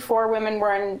mean, before women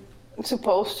weren't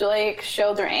supposed to like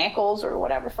show their ankles or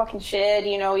whatever fucking shit,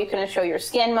 you couldn't show your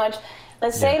skin much.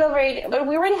 Let's celebrate, but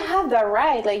we already have that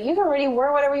right. Like, you can already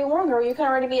wear whatever you want, girl. You can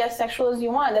already be as sexual as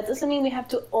you want. That doesn't mean we have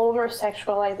to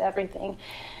over-sexualize everything.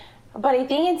 But I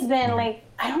think it's been like,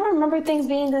 I don't remember things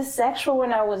being this sexual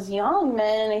when I was young,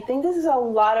 man. I think this is a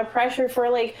lot of pressure for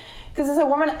like, because as a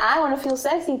woman, I want to feel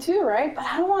sexy too, right? But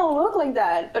I don't want to look like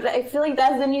that. But I feel like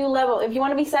that's the new level. If you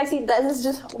want to be sexy, that is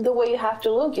just the way you have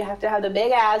to look. You have to have the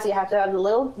big ass. You have to have the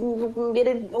little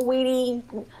bitty, weedy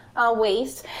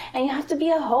waist. And you have to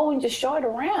be a hoe and just show it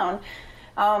around.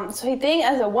 So I think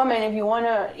as a woman, if you want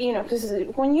to, because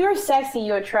when you're sexy,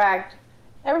 you attract,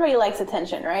 everybody likes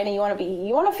attention, right? And you want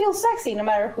to feel sexy no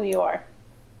matter who you are.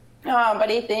 But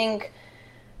I think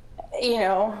you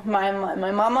know,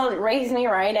 my mama raised me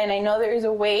right, and I know there's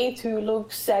a way to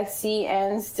look sexy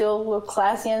and still look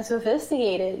classy and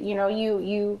sophisticated. You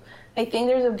know, I think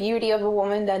there's a beauty of a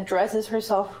woman that dresses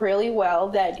herself really well,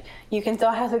 that you can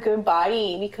tell has a good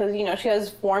body because, you know, she has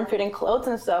form-fitting clothes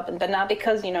and stuff, but not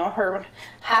because, you know, her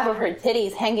half of her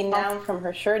titties hanging down from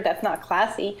her shirt. That's not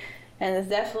classy. And it's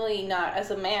definitely not, as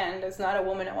a man, that's not a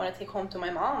woman I want to take home to my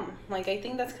mom. Like, I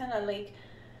think that's kind of like,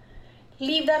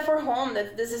 leave that for home,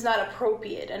 that this is not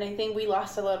appropriate. And I think we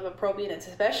lost a lot of appropriateness,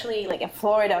 especially like in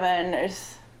Florida, man.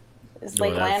 It's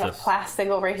like land of plastic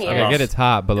over here. I get it's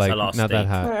hot, but like not that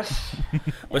hot.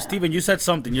 But Steven, you said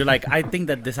something. You're like, I think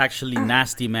that there's actually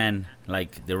nasty men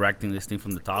like directing this thing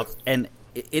from the top, and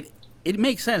it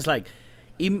makes sense. Like,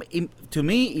 to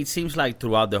me, it seems like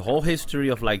throughout the whole history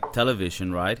of like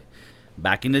television, right?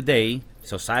 Back in the day,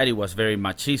 society was very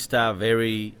machista,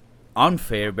 very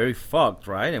unfair, very fucked,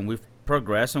 right? And we've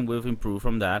progressed and we've improved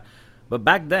from that. But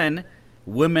back then,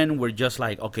 women were just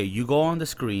like, okay, you go on the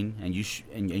screen and you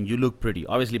and you look pretty.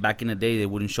 Obviously, back in the day, they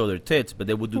wouldn't show their tits, but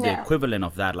they would do the equivalent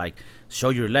of that, like show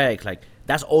your leg. Like,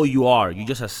 that's all you are. You're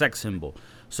just a sex symbol.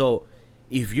 So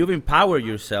if you've empowered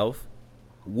yourself,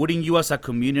 wouldn't you as a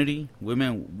community,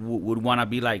 women would want to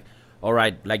be like, all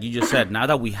right, like you just said, now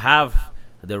that we have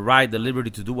the right, the liberty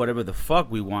to do whatever the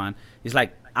fuck we want, it's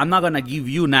like, I'm not going to give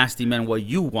you nasty men what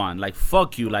you want. Like,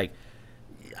 fuck you. Like,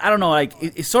 I don't know. Like,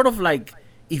 it's sort of like,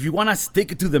 if you want to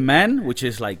stick it to the men, which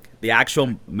is like the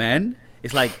actual men,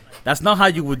 it's like, that's not how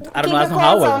you would, I don't know, that's not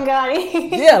how I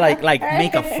would. Yeah, like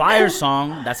make a fire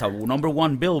song that's a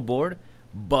 #1 Billboard,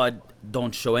 but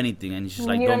don't show anything. And it's just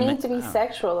like, you don't need to be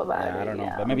sexual about it. I don't know.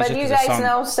 Yeah. But you guys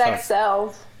know sex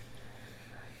sells.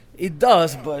 It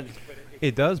does, but...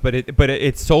 It does, but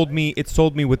it sold me. It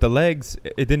sold me with the legs.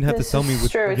 It didn't have to sell me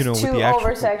with, you know, with the actual.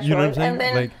 Over-sexual. You know what I'm saying? And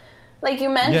then, like you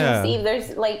mentioned, Steve,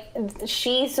 there's like,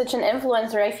 she's such an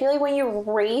influencer. I feel like when you're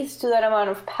raised to that amount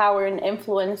of power and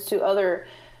influence to other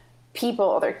people,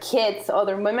 other kids,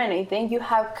 other women, I think you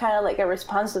have kind of like a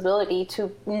responsibility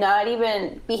to not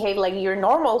even behave like your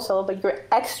normal self, but your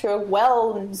extra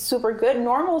well, super good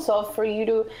normal self. For you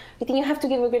to, I think you have to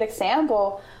give a good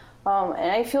example.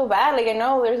 And I feel bad. Like, I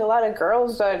know there's a lot of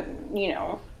girls that, you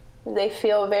know, they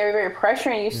feel very, very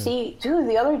pressured. And you see, dude,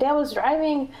 the other day I was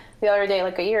driving,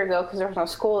 like a year ago, because there was no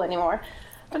school anymore.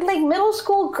 But, like, middle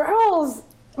school girls,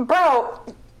 bro,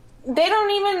 they don't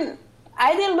even,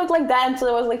 I didn't look like that until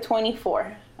I was, like,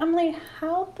 24. I'm like,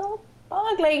 how the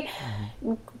fuck? Like,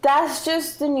 that's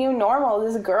just the new normal.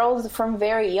 These girls from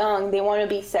very young, they want to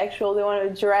be sexual. They want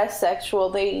to dress sexual.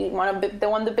 They want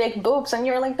the big boobs. And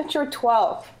you're like, but you're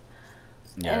 12.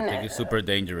 Yeah, I think it's super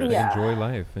dangerous. Yeah. Enjoy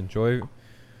life. Enjoy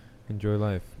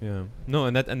life. Yeah. No,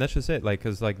 and that's just it. Like,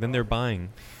 cause like then they're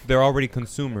buying. They're already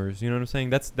consumers. You know what I'm saying?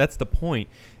 That's the point.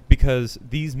 Because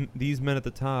these men at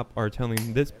the top are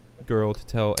telling this girl to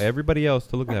tell everybody else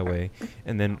to look that way,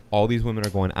 and then all these women are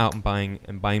going out and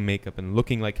buying makeup and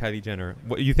looking like Kylie Jenner.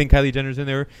 What, you think Kylie Jenner's in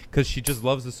there because she just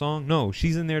loves the song? No,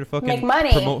 she's in there to fucking make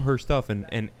money, promote her stuff,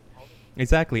 and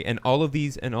exactly. And all of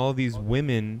these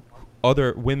women,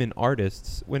 other women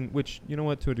artists, which you know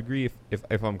what, to a degree,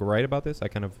 if I'm right about this,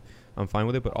 I'm fine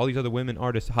with it. But all these other women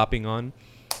artists hopping on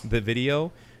the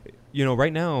video, you know,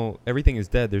 right now everything is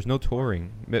dead. There's no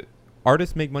touring.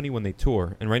 Artists make money when they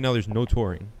tour, and right now there's no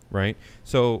touring, right?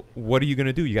 So what are you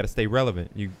gonna do? You got to stay relevant.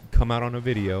 You come out on a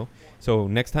video. So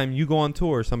next time you go on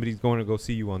tour, somebody's going to go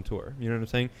see you on tour. You know what I'm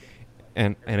saying?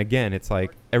 And again, it's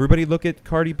like, everybody look at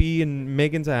Cardi B and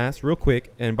Megan's ass real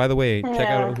quick. And by the way, check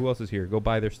out who else is here. Go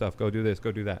buy their stuff. Go do this.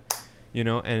 Go do that. You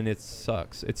know, and it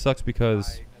sucks. It sucks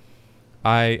because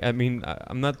I mean,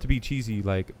 I'm not to be cheesy,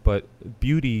 like, but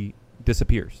beauty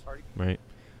disappears, right?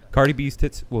 Cardi B's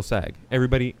tits will sag.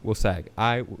 Everybody will sag.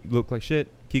 I look like shit.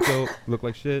 Kiko look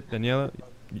like shit. Daniela,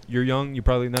 you're young. You're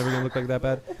probably never gonna look like that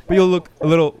bad, but you'll look a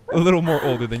little more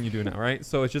older than you do now, right?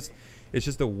 So it's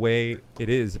just the way it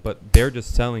is. But they're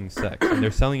just selling sex, and they're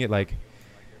selling it like,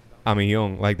 I'm a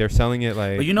young. Like, they're selling it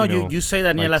like. But you say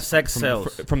Daniela, like, sex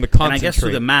sells from the concentrate. And I guess to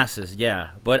the masses, yeah.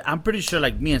 But I'm pretty sure,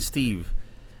 like me and Steve,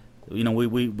 you know,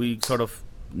 we sort of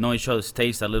know each other's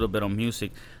taste a little bit on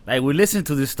music. Like, we listen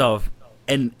to this stuff.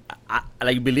 And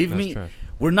like, believe me, trash.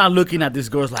 We're not looking at these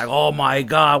girls like, oh my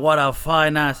god, what a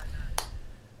fine ass.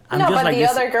 No, but like, the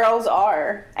other girls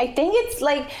are. I think it's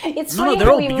like, it's funny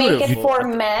how we make it for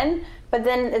men, but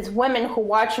then it's women who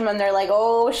watch them and they're like,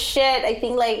 oh shit. I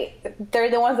think like they're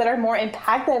the ones that are more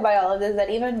impacted by all of this than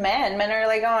even men. Men are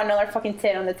like, oh, another fucking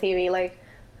tit on the TV. Like,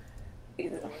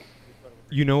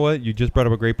 you know what? You just brought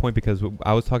up a great point, because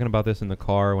I was talking about this in the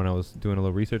car when I was doing a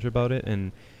little research about it,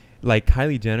 and like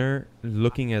Kylie Jenner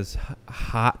looking as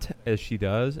hot as she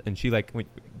does, and she like,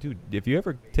 dude, if you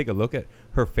ever take a look at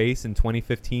her face in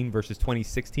 2015 versus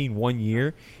 2016, 1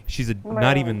 year, she's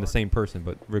not even the same person.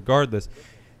 But regardless,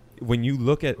 when you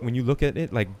look at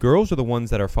it, like, girls are the ones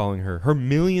that are following her. Her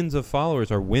millions of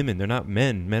followers are women. They're not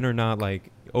men. Men are not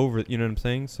like over. You know what I'm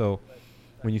saying? So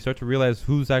when you start to realize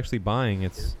who's actually buying,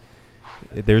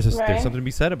 there's something to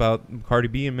be said about Cardi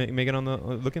B and Megan on the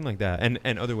looking like that,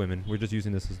 and other women. We're just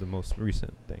using this as the most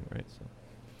recent thing, right? So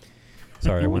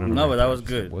sorry, I went on. No, but that was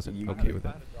good. So wasn't okay with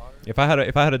that. If I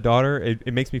had a daughter,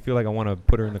 it makes me feel like I want to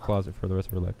put her in the closet for the rest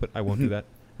of her life, but I won't do that.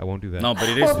 I won't do that. No, but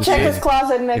it is. We'll check his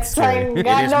closet next time.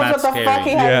 God knows what the fuck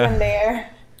he has in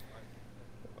there.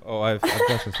 Oh, I've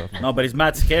got some stuff. No, but it's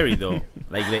mad scary though.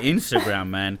 Like the Instagram,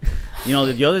 man. You know,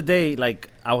 the other day, like,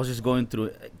 I was just going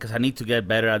through, because I need to get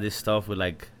better at this stuff with,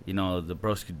 like, you know, the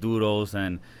broski doodles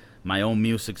and my own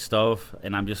music stuff,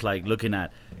 and I'm just like looking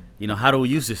at, you know, how do we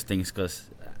use these things? Because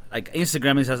like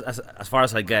Instagram is as far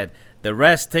as I get. The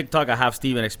rest, TikTok, I have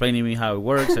Steven explaining to me how it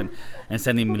works and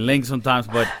sending me links sometimes.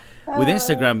 But with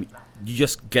Instagram, you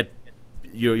just get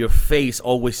your face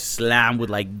always slammed with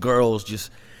like girls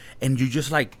and you just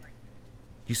like,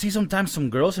 you see sometimes some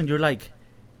girls and you're like,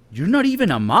 you're not even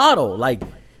a model. Like,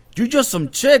 you're just some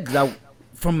chick that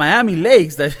from Miami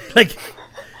Lakes that like,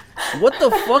 what the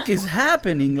fuck is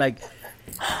happening? Like,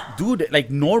 dude,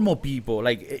 like normal people,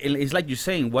 like it's like you're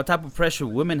saying, what type of pressure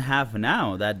women have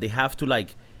now that they have to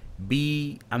like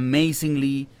be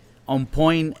amazingly on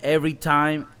point every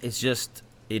time. It's just,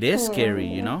 it is scary,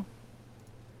 you know.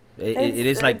 It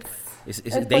is like it's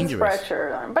dangerous.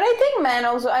 Pressure, but I think men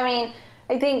also. I mean,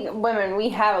 I think women, we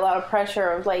have a lot of pressure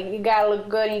of like, you gotta look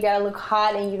good, you gotta look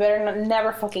hot, and you better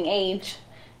never fucking age.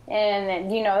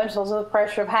 And you know, there's also the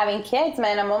pressure of having kids.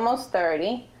 Man, I'm almost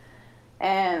 30,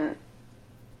 and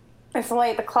it's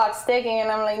like the clock's ticking, and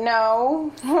I'm like,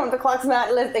 no, the clock's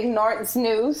not. Let's ignore it,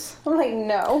 snooze. I'm like,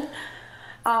 no.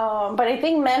 But I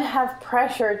think men have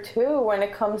pressure too when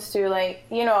it comes to like,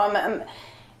 you know,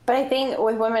 but I think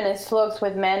with women it looks,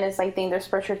 with men is, I think there's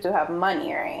pressure to have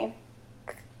money, right?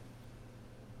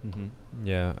 Mm-hmm.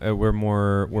 Yeah, we're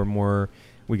more.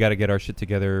 We got to get our shit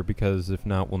together, because if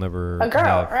not, we'll never. A girl,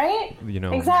 have, right? You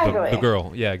know, exactly. The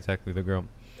girl. Yeah, exactly, the girl.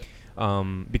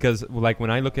 Because like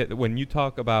when you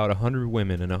talk about 100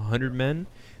 women and 100 men,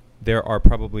 there are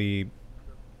probably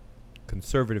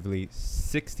conservatively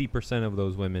 60% of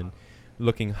those women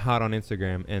looking hot on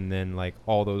Instagram, and then like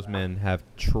all those men have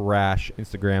trash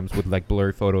Instagrams with like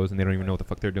blurry photos, and they don't even know what the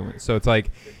fuck they're doing. So it's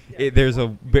like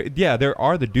there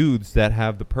are the dudes that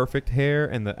have the perfect hair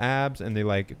and the abs, and they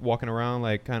like walking around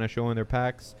like kind of showing their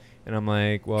packs, and I'm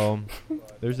like, well,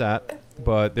 there's that,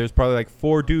 but there's probably like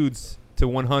 4 dudes to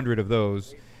 100 of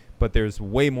those, but there's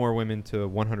way more women to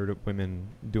 100 women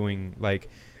doing like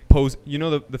pose. You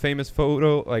know the famous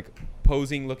photo, like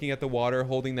posing, looking at the water,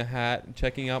 holding the hat,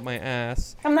 checking out my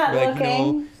ass. I'm not like, looking.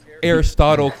 You know,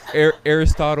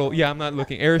 Aristotle. Yeah, I'm not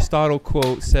looking. Aristotle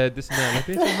quote said this and that. Like,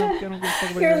 bitch, I don't give a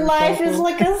fuck about your life is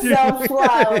like a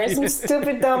sunflower. Some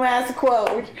stupid dumbass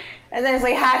quote. And then it's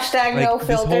like hashtag like, no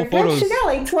filter. Bitch, you got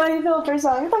like 20 filters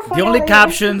on. What the fuck? The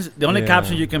only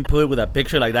caption you can put with a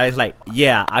picture like that is like,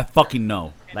 yeah, I fucking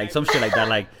know. Like some shit like that.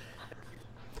 Like,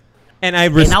 and I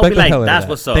respect I'll be like, the that's that.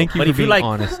 what's up. Thank you but for if you being like,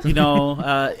 honest. you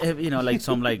know, like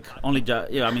some like only,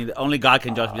 I mean, only God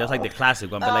can judge me. That's like the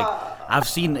classic one. But like, I've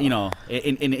seen, you know,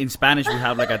 in Spanish we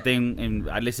have like a thing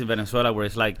at least in Venezuela where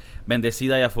it's like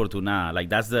bendecida y afortunada. Like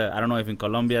that's I don't know if in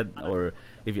Colombia or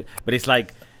but it's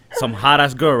like some hot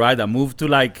ass girl, right? That moved to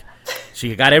like,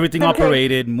 she got everything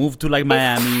operated, moved to like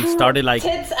Miami, started like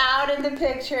tits out in the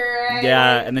picture, right?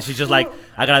 Yeah, and then she's just like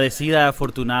agradecida,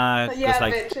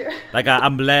 afortunada, like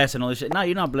I'm blessed and all this shit. No,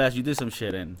 you're not blessed. You did some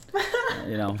shit, and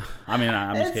you know, I mean,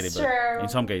 I'm just kidding, but in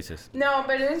some cases. No,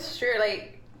 but it's true.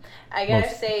 Like, I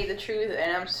gotta say the truth,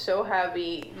 and I'm so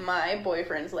happy my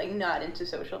boyfriend's like not into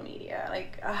social media.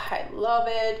 Like, I love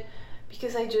it.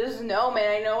 Because I just know,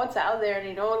 man, I know what's out there, and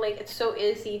you know, like, it's so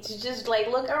easy to just, like,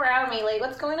 look around me, like,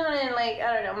 what's going on in, like,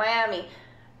 I don't know, Miami.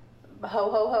 Ho,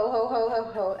 ho, ho, ho, ho,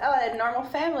 ho, ho. Oh, a normal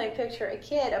family picture, a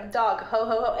kid, a dog, ho,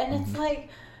 ho, ho. And it's like,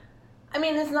 I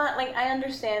mean, it's not, like, I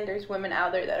understand there's women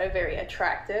out there that are very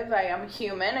attractive. I am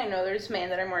human. I know there's men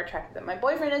that are more attractive than my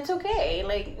boyfriend. It's okay.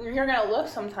 Like, you're gonna look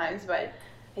sometimes, but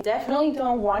I definitely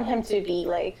don't want him to be,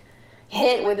 like,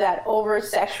 hit with that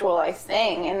over-sexualized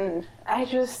thing. And I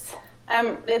just...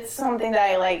 it's something that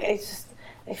I like.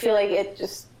 I feel like it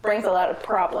just brings a lot of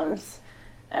problems.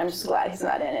 I'm just glad he's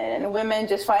not in it. And women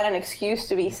just find an excuse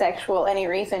to be sexual. Any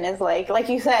reason is like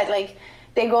you said, like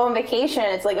they go on vacation.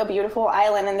 It's like a beautiful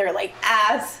island, and they're like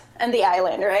ass and the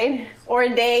island, right? Or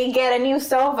they get a new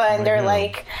sofa and they're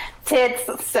like, tits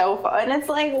sofa. And it's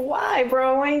like, why,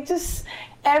 bro? Why just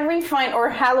every fine, or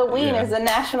Halloween is the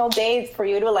national day for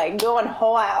you to like go and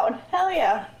hoe out. Hell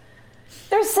yeah.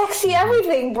 There's sexy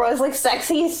everything, bro. It's like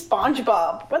sexy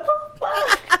SpongeBob. What the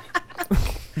fuck?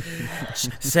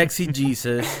 Sexy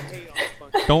Jesus.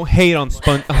 Don't hate on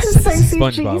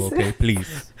SpongeBob, okay,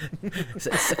 please.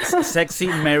 Sexy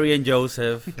Mary and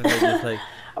Joseph. Just like,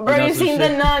 bro, you've seen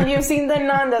shit. The Nun. You've seen the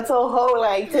Nun. That's a hoe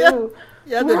like too.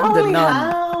 Yeah, the Nun.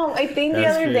 I think the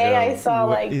other day I saw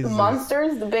like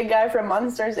Monsters, the big guy from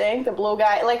Monsters Inc., the blue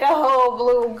guy, like a hoe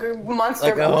blue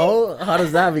monster. Like a hoe? How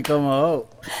does that become a hoe?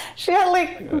 She had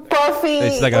like puffy.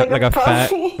 It's like a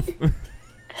puffy.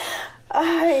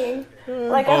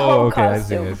 Like a hoe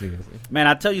costume. I see. Man,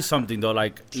 I'll tell you something though.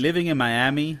 Like living in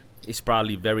Miami is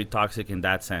probably very toxic in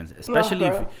that sense. Especially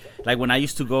if, like when I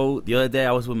used to go the other day,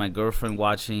 I was with my girlfriend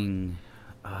watching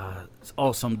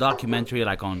some documentary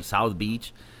like on South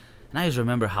Beach, and I just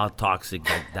remember how toxic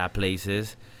that place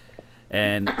is.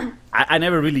 And I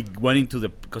never really went into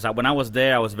because when I was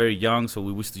there, I was very young, so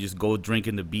we used to just go drink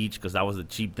in the beach because that was the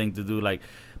cheap thing to do. Like,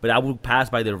 but I would pass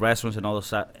by the restaurants and all the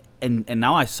stuff. And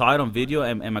now I saw it on video,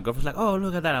 and my girlfriend's like, "Oh,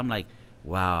 look at that!" I'm like,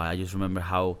 "Wow!" I just remember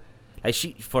how, like,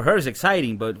 for her it's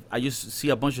exciting, but I just see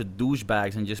a bunch of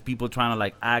douchebags and just people trying to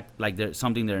like act like they're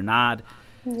something they're not,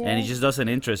 and it just doesn't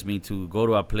interest me to go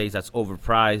to a place that's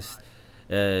overpriced,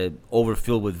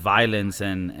 overfilled with violence,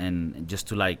 and just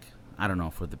to like, I don't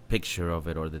know, for the picture of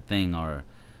it or the thing, or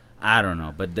I don't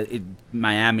know. But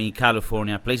Miami,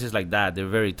 California, places like that, they're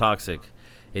very toxic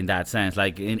in that sense.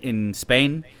 Like in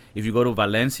Spain, if you go to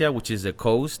Valencia, which is the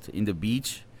coast in the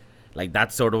beach, like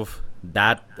that's sort of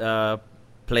that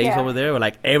place over there where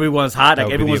like everyone's hot,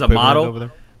 like everyone's a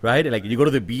model, right? Like you go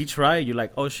to the beach, right? You're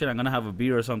like, oh shit, I'm gonna have a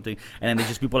beer or something, and then there's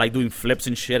just people like doing flips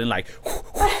and shit, and like,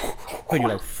 and you're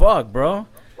like, fuck, bro,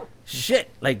 shit,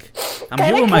 like I'm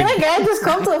here with my. Can a guy just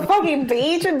come to the fucking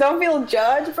beach and don't feel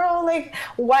judged, bro? Like,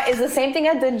 what? It's the same thing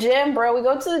at the gym, bro. We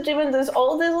go to the gym and there's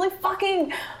like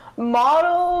fucking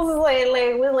models like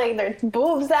with like their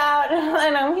boobs out,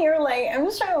 and I'm here like I'm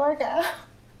just trying to work out.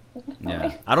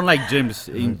 Yeah, I don't like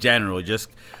gyms in general. Just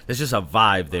there's just a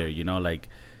vibe there, you know, like.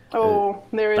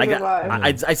 There is like a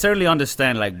vibe. I certainly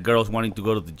understand like girls wanting to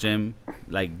go to the gym,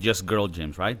 like just girl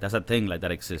gyms, right? That's a thing like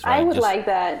that exists, right? I would like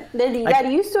that. That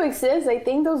used to exist. I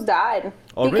think those died.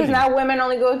 Oh, because really? now women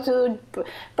only go to,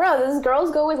 these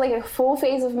girls go with like a full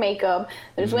face of makeup.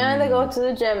 There's women that go to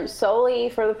the gym solely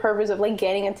for the purpose of like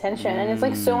getting attention, and it's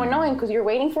like so annoying because you're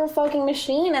waiting for a fucking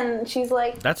machine, and she's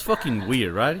like. That's fucking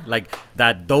weird, right? Like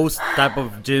that those type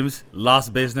of gyms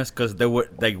lost business because they were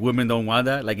like women don't want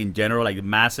that, like in general, like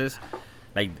masses,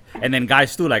 like, and then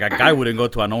guys too. Like a guy wouldn't go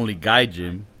to an only guy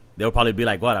gym. They'll probably be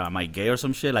like, "What? Am I gay or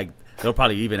some shit?" Like they'll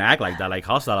probably even act like that, like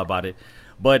hostile about it,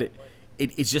 but.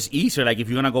 It's just easier. Like if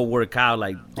you're gonna go work out,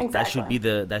 like that should be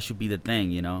the thing,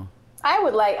 you know. I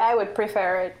would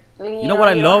prefer it. You know what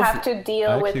I love? You don't have to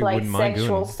deal with like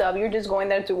sexual stuff. You're just going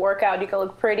there to work out. You can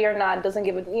look pretty or not. Doesn't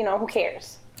give a, who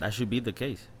cares? That should be the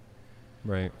case.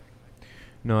 Right.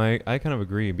 No, I kind of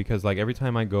agree because like every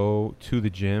time I go to the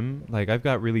gym, like I've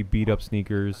got really beat up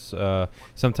sneakers.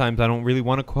 Sometimes I don't really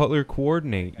want to color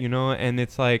coordinate, and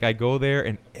it's like I go there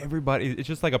and everybody, it's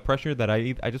just like a pressure that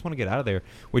I just want to get out of there,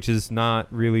 which is not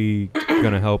really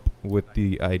gonna help with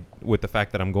the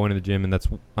fact that I'm going to the gym and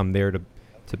I'm there to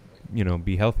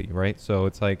be healthy, right? So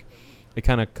it's like. It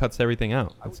kind of cuts everything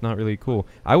out. It's not really cool.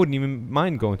 I wouldn't even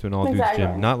mind going to an all-dudes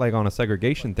gym, not like on a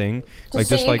segregation thing,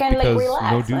 just like because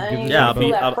no dude gives a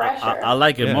shit. I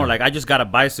like it more. Like I just got a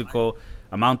bicycle,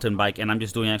 a mountain bike, and I'm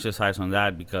just doing exercise on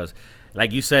that because,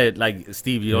 like you said, like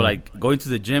Steve, like going to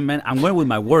the gym, man. I'm going with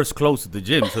my worst clothes to the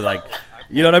gym, so like.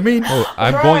 You know what I mean? Oh,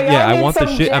 I'm going. Yeah, I want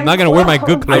the shit. I'm not gonna wear my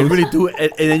good clothes. I really do.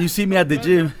 And then you see me at the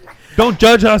gym. Don't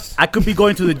judge us. I could be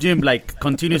going to the gym like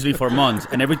continuously for months,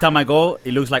 and every time I go,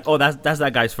 it looks like, oh, that's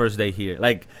that guy's first day here.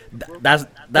 Like that's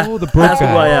oh, the broke that's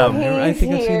guy. who I am. I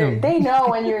think I've seen him. They know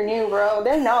when you're new, bro.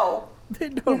 They know. You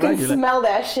can smell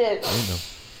that shit. I know.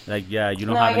 Like you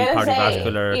don't have any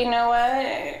cardiovascular. You know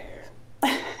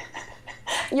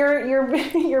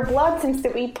what? Your blood seems to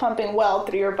be pumping well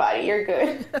through your body. You're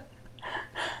good.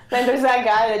 Then there's that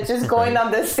guy that's just going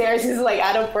down the stairs. He's like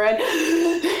out of breath.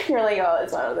 You're like, oh,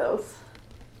 it's one of those.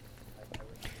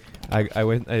 I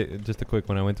went just a quick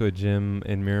one. I went to a gym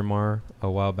in Miramar a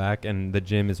while back, and the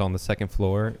gym is on the second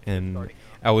floor. And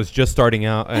I was just starting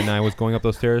out, and I was going up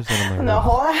those stairs, and I'm like, the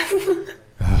whole I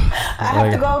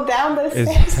have to go down the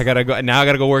stairs. I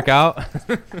gotta go work out.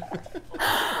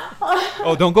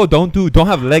 Oh, don't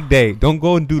have leg day. Don't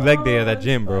go and do leg day at that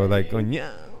gym, bro. Like,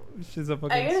 yeah. She's a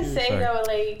fucking. I gotta say though,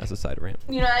 like that's a side rant.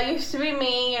 That used to be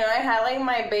me. I had like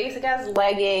my basic ass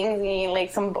leggings and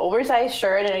like some oversized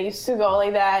shirt, and I used to go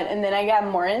like that. And then I got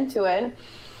more into it,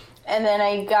 and then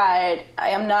I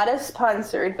am not as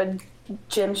sponsored, but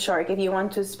Gymshark, if you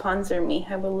want to sponsor me,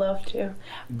 I would love to.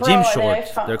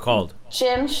 Gymshark, they're called.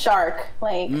 Gymshark,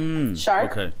 like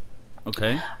shark.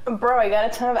 Okay. Bro, I got a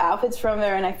ton of outfits from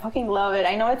there, and I fucking love it.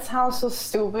 I know it sounds so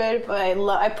stupid, but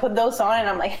I put those on, and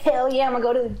I'm like, hell yeah, I'm gonna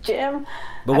go to the gym.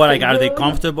 But what, like, are they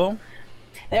comfortable?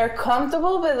 They're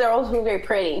comfortable, but they're also very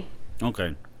pretty.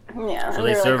 Okay. Yeah. So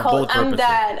they serve both purposes.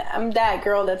 I'm that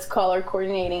girl that's color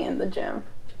coordinating in the gym.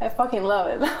 I fucking love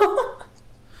it.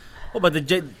 Oh, but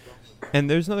and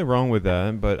there's nothing wrong with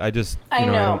that, but I just... I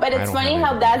know, but it's funny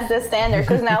how that's the standard,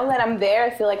 because now that I'm there, I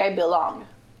feel like I belong.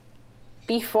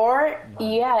 Before,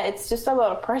 it's just a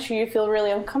lot of pressure. You feel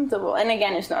really uncomfortable. And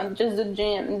again, it's not just the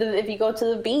gym. If you go to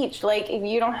the beach, like, if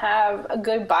you don't have a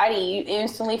good body, you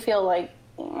instantly feel like,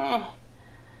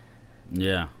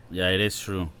 Yeah, it is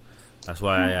true. That's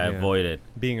why I avoid it.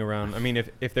 Being around, I mean,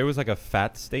 if there was like a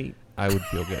fat state, I would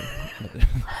feel good.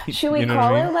 Should we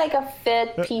call it like a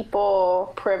fit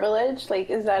people privilege? Like,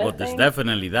 is that a thing? There's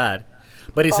definitely that.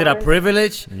 But is it a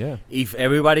privilege? Yeah. If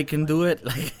everybody can do it?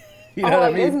 Like, you know what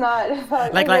I mean? It's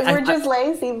not. Like we're just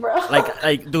lazy, bro.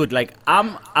 Like, dude, like,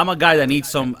 I'm a guy that needs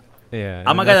some... Yeah.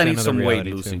 I'm a guy that needs some weight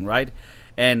losing, right?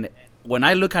 And when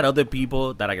I look at other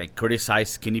people that I like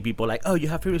criticize skinny people, like, oh, you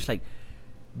have privilege, like,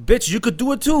 bitch, you could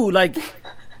do it too. Like,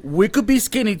 we could be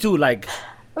skinny too. Like,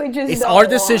 it's our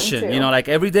decision, like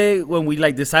every day when we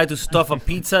like decide to stuff a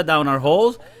pizza down our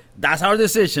holes, that's our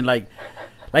decision. Like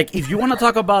if you want to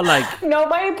talk about like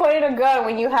nobody pointed a gun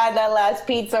when you had that last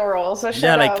pizza roll, so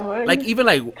shut up. Like even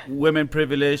like women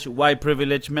privilege, white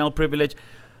privilege, male privilege,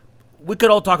 we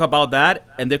could all talk about that,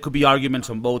 and there could be arguments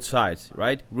on both sides,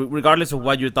 right? Regardless of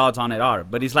what your thoughts on it are.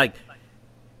 But it's like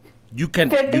you can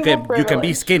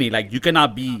be skinny. Like, you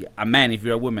cannot be a man if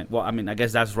you're a woman. Well, I mean, I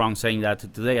guess that's wrong saying that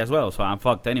today as well. So I'm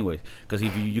fucked anyway. Because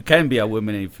if you can be a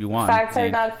woman if you want. Facts are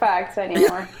not facts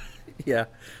anymore. Yeah,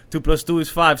 2 + 2 is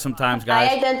 5 sometimes,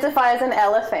 guys. I identify as an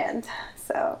elephant,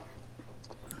 so.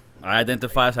 I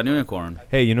identify as an unicorn.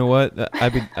 Hey, you know what?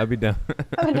 I'd be down.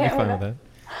 I'd be fine with that.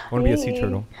 I want to be a sea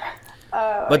turtle.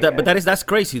 But that's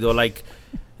crazy though. Like,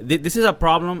 this is a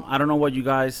problem. I don't know what you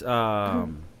guys.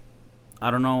 I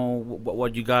don't know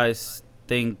what you guys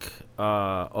think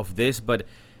of this, but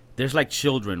there's like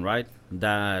children, right?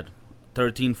 That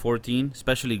 13, 14,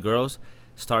 especially girls,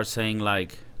 start saying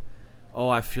like, oh,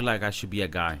 I feel like I should be a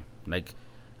guy. Like,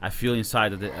 I feel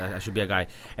inside that I should be a guy.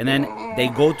 And then they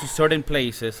go to certain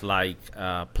places like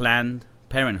Planned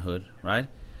Parenthood, right?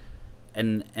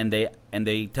 And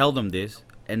they tell them this.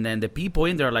 And then the people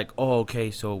in there are like, oh,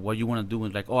 okay, so what you want to do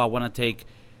is like, oh, I want to take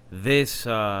this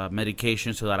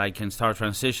medication so that I can start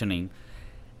transitioning.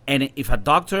 And if a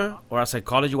doctor or a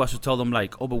psychologist was to tell them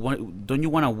like, oh, but don't you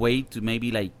want to wait to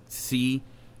maybe like see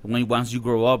once you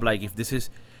grow up, like if this is,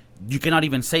 you cannot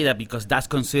even say that because that's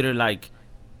considered like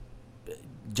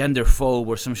gender phobe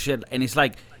or some shit. And it's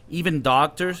like even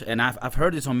doctors, and I've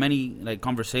heard this on many like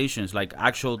conversations, like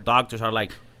actual doctors are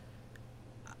like,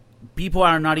 people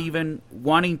are not even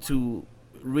wanting to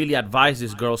really advise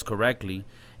these girls correctly.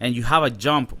 And you have a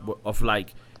jump of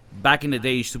like, back in the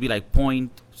day, it used to be like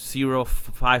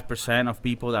 0.05% of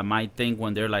people that might think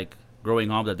when they're like growing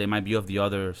up that they might be of the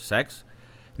other sex.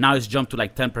 Now it's jumped to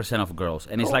like 10% of girls.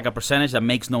 And it's like a percentage that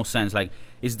makes no sense. Like,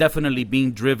 it's definitely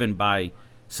being driven by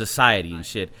society and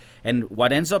shit. And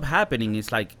what ends up happening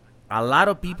is like a lot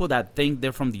of people that think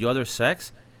they're from the other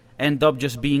sex end up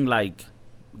just being like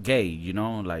gay,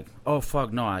 like, oh,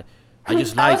 fuck, no, I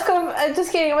just like... I'm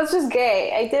just kidding. I was just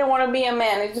gay. I didn't want to be a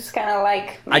man. I just kind of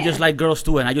like... I just like girls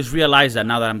too, and I just realized that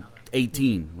now that I'm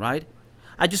 18, right?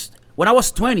 When I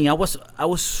was 20, I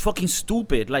was fucking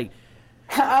stupid. Like...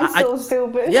 I'm still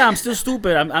stupid. Yeah, I'm still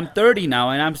stupid. I'm 30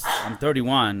 now, and I'm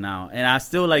 31 now, and I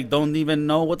still like don't even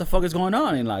know what the fuck is going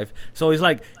on in life. So it's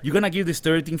like, you're gonna give this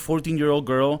 13, 14-year-old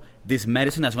girl this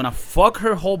medicine that's gonna fuck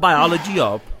her whole biology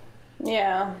up.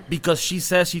 Yeah. Because she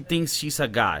says she thinks she's a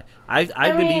guy. I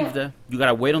believe that you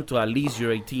gotta wait until at least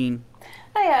you're 18.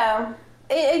 Yeah.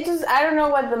 It just, I don't know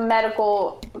what the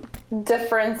medical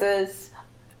differences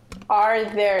are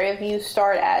there if you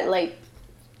start at like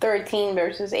 13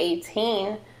 versus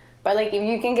 18. But like, if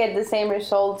you can get the same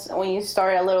results when you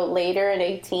start a little later at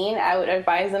 18, I would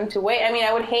advise them to wait. I mean,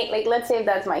 I would hate, like, let's say if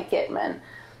that's my kid, man.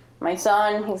 My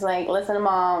son, he's like, listen,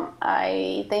 Mom,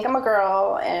 I think I'm a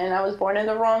girl and I was born in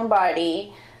the wrong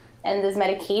body and this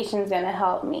medication's going to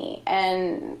help me.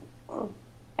 And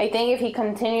I think if he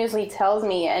continuously tells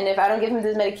me, and if I don't give him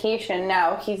this medication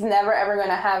now, he's never ever going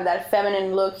to have that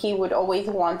feminine look he would always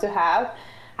want to have.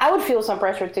 I would feel some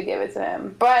pressure to give it to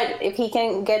him. But if he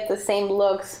can get the same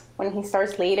looks when he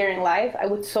starts later in life, I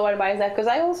would so advise that. Because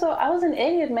I was an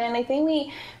idiot, man. I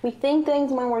think we think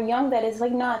things when we're young that is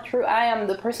like not true.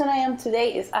 The person I am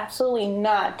today is absolutely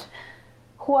not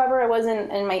whoever I was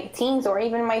in my teens or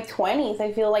even my 20s.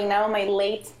 I feel like now my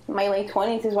late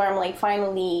 20s is where I'm like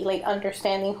finally like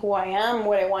understanding who I am,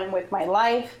 what I want with my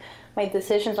life, my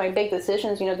decisions, my big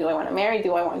decisions. You know, do I want to marry?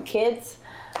 Do I want kids?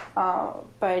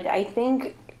 But I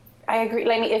think I agree.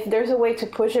 Like, if there's a way to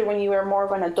push it when you are more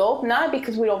of an adult, not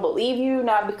because we don't believe you,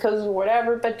 not because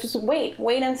whatever, but just wait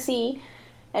and see.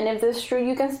 And if this is true,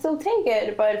 you can still take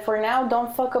it. But for now,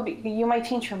 don't fuck up. You might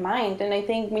change your mind. And I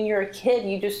think when you're a kid,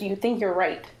 you think you're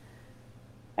right.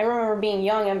 I remember being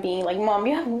young and being like, Mom,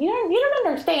 you don't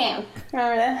understand.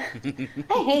 Remember that?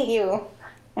 I hate you.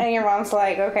 And your mom's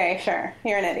like, okay, sure,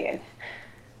 you're an idiot.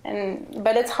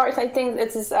 But it's hard. I think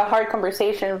it's a hard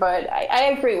conversation. But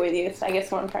I agree with you. I guess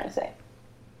what I'm trying to say.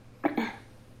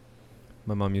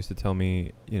 My mom used to tell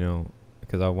me,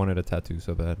 because I wanted a tattoo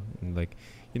so bad, and like,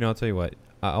 I'll tell you what,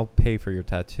 I'll pay for your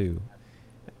tattoo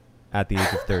at the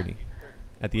age of 30.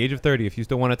 At the age of 30, if you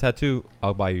still want a tattoo,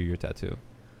 I'll buy you your tattoo.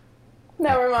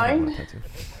 Never mind.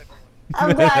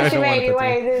 I'm glad you made it.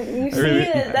 Wait, you see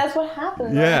it? That's what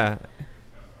happens. Yeah.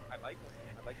 Right?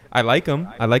 I like them.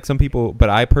 I like some people, but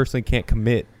I personally can't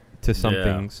commit to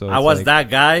something. Yeah. So I was like, that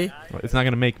guy. It's not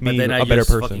gonna make me a better person. But then I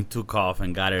just fucking took off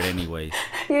and got it anyway.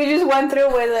 You just went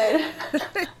through with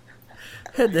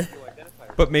it.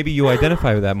 But maybe you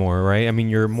identify with that more, right? I mean,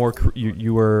 you're more.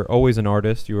 You were always an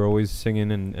artist. You were always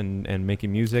singing and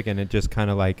making music, and it just kind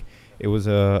of like it was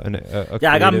a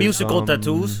yeah. I got musical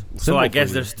tattoos, so I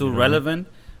guess they're still relevant.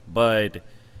 But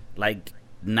like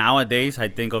nowadays, I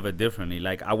think of it differently.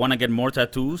 Like I want to get more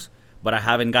tattoos, but I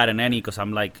haven't gotten any because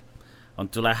I'm like,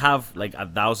 until I have like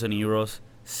 1,000 euros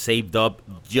saved up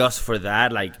just for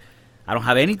that, like I don't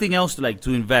have anything else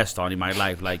to invest on in my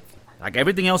life. Like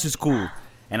everything else is cool.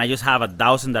 And I just have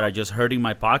 1,000 that are just hurting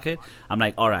my pocket. I'm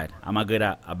like, all right, I'm gonna get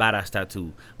a badass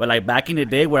tattoo. But like back in the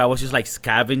day where I was just like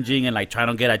scavenging and like trying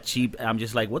to get a cheap, I'm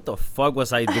just like, what the fuck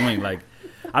was I doing? Like,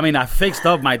 I mean, I fixed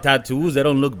up my tattoos. They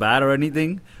don't look bad or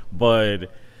anything,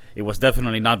 but it was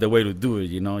definitely not the way to do it.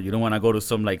 You don't want to go to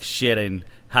some like shit in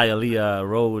Hialeah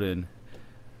Road, and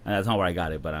that's not where I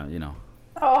got it. But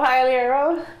Oh, Hialeah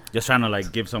Road. Just trying to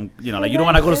like give some, like you don't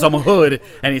want to go to some hood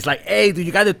and it's like, hey, dude,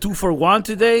 you got the 2-for-1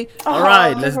 today? All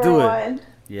right, let's do it.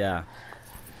 Yeah.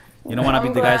 You don't want to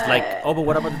be the guys like, oh, but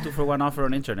what about the 2-for-1 offer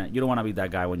on internet? You don't want to be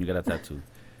that guy when you get a tattoo.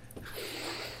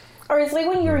 Or it's like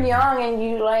when you're young and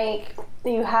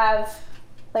you have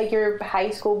like your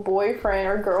high school boyfriend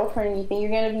or girlfriend, you think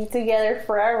you're gonna be together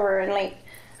forever, and like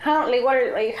how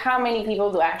many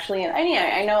people do actually? I mean,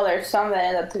 I know there's some that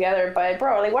end up together, but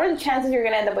bro, like, what are the chances you're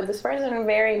gonna end up with this person?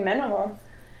 Very minimal.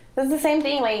 It's the same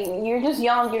thing. Like, you're just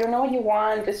young, you don't know what you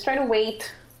want. Just try to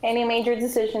wait. Any major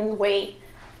decisions, wait.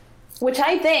 Which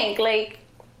I think, like,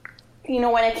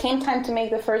 when it came time to make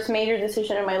the first major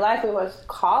decision in my life, it was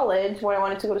college, what I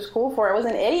wanted to go to school for. I was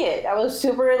an idiot. I was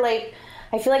super like,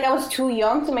 I feel like I was too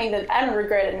young to make that. I don't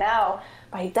regret it now,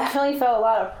 but I definitely felt a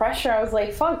lot of pressure. I was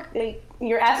like, fuck, like,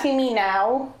 you're asking me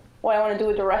now what I want to do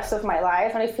with the rest of my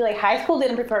life, and I feel like high school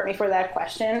didn't prepare me for that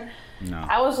question. No.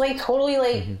 I was like totally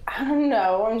like, I don't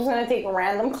know, I'm just going to take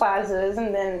random classes,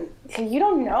 and then you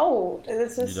don't know.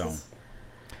 It's just, you don't.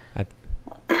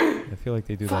 I feel like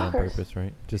they do that on purpose,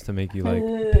 right? Just to make you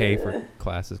like pay for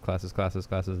classes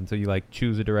until you like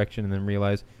choose a direction and then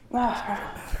realize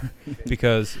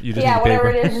because you just need whatever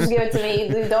it is, just give it to me.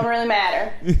 It don't really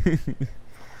matter.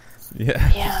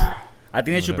 Yeah. I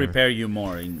think they should prepare you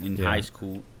more in high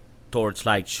school towards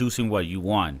like choosing what you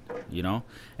want,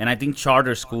 And I think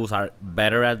charter schools are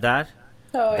better at that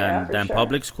than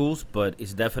public schools, but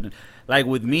it's definitely like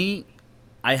with me,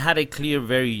 I had it clear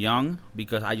very young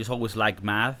because I just always liked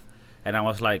math, and I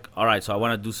was like, all right, so I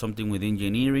want to do something with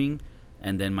engineering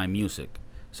and then my music.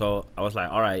 So I was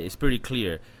like, all right, it's pretty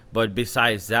clear. But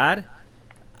besides that,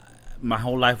 my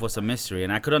whole life was a mystery,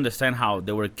 and I could understand how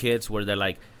there were kids where they're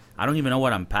like, I don't even know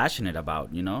what I'm passionate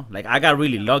about, Like, I got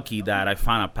really lucky that I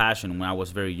found a passion when I was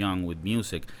very young with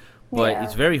music. But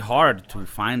it's very hard to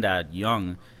find that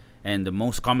young. And the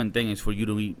most common thing is for you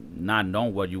to not know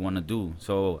what you want to do.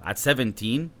 So at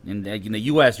 17, in the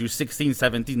U.S., you're 16,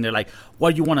 17, they're like,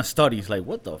 what do you want to study? It's like,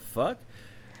 what the fuck?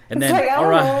 And then, all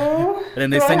right. And then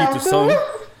they send you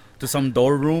to some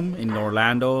dorm room in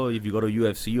Orlando if you go to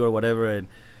UFC or whatever, and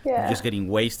you're just getting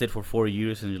wasted for 4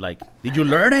 years, and you're like, did you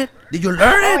learn it? Did you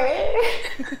learn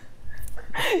it?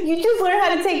 You just learn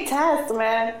how to take tests,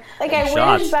 man. Like,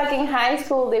 I wish back in high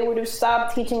school they would have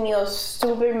stopped teaching me those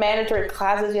stupid mandatory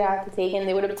classes you have to take, and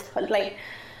they would have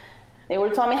they would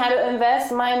have taught me how to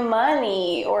invest my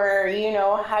money, or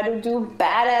how to do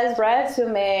badass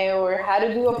resume, or how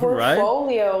to do a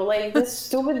portfolio. Right? Like this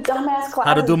stupid dumbass class.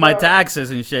 How to do my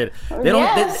taxes and shit.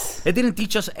 They didn't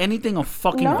teach us anything of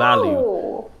fucking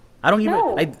value. I don't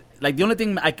even like the only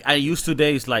thing I use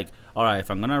today is like, all right, if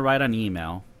I'm gonna write an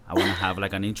email, I want to have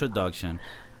like an introduction,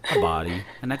 a body,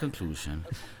 and a conclusion.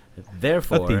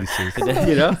 Therefore,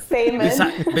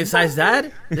 besides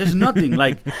that, there's nothing.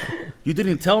 Like, you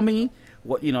didn't tell me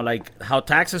what like how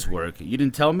taxes work. You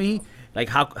didn't tell me like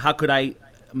how could I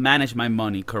manage my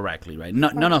money correctly, right?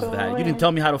 None of that. You didn't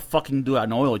tell me how to fucking do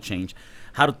an oil change,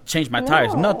 how to change my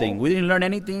tires. Nothing. We didn't learn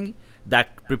anything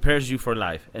that prepares you for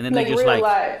life. And then they just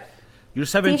life. You're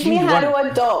 17. Teach me how to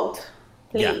adult.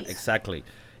 Please. Yeah, exactly.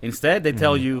 Instead, they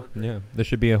tell you... Yeah, there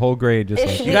should be a whole grade. Just it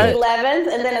should be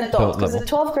 11th and then adult. Because the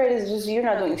 12th grade is just, you're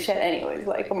not doing shit anyways.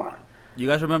 Like, come on. You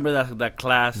guys remember that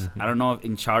class? Mm-hmm. I don't know if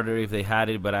in charter if they had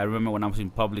it, but I remember when I was in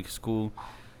public school,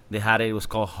 they had it. It was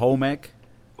called home ec.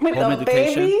 With home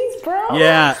education. Babies, bro?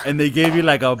 Yeah, and they gave you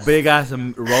like a big-ass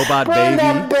robot baby.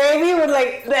 That baby would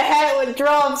like... The head would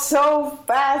drop so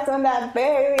fast on that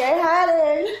baby. I had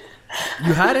it.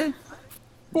 You had it?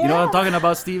 Yeah. You know what I'm talking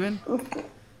about, Steven?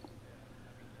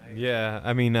 Yeah,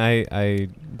 I mean, I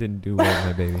didn't do well with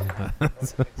my baby.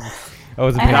 I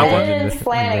was a big had it in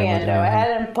Flanagan, though. I had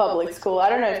it in public school. I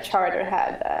don't know if Charter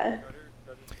had that.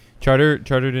 Charter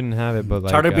didn't have it, but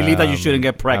like... Charter believed that you shouldn't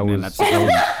get pregnant.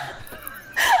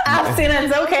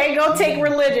 Abstinence, okay, go take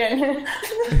religion.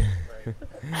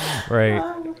 Right.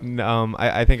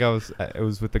 I think it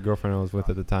was with the girlfriend I was with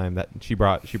at the time that she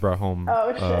brought home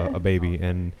a baby,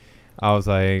 and I was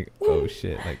like, oh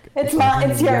shit, like it's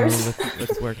yours.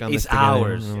 Let's work on this. It's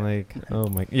ours. And I'm like, oh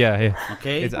my, yeah.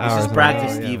 Okay, it's ours. This is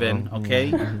practice, Steven.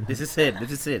 Okay, this is it.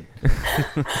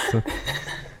 So,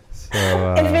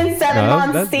 it's been 7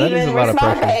 months, Steven. Where's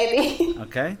my baby?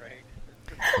 Okay.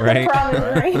 Right.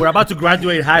 We're about to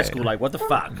graduate high school. Like, what the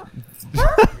fuck?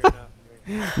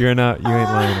 You ain't lying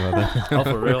about that. Oh,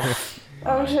 for real?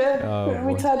 Oh shit!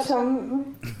 We touched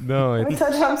some. No, we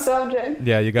touched some subject.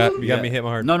 Yeah, you got me hit my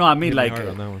heart. No, I mean like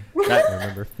on that one. I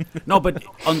remember. No, but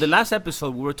on the last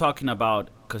episode we were talking about,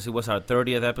 because it was our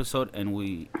 30th episode, and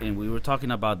we were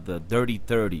talking about the dirty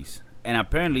 30s, and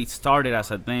apparently it started as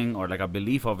a thing, or like a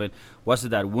belief of it was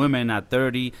that women at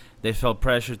 30 they felt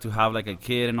pressure to have like a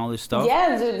kid and all this stuff.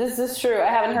 Yeah, dude, this is true. I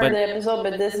haven't heard the episode,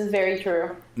 but this is very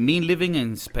true. Me living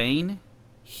in Spain,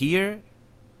 here,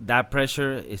 that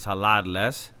pressure is a lot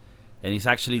less, and it's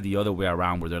actually the other way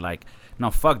around, where they're like,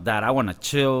 no, fuck that, I want to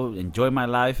chill, enjoy my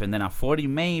life, and then at 40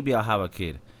 maybe I'll have a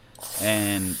kid.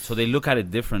 And so they look at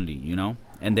it differently,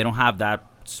 and they don't have that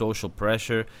social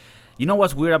pressure. You know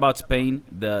what's weird about Spain?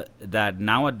 That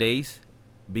nowadays,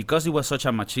 because it was such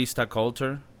a machista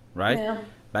culture, right? Yeah.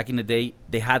 Back in the day,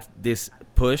 they had this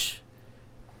push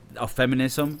of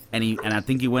feminism, and I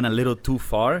think it went a little too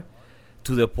far,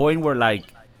 to the point where like,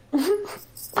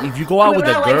 if you go out with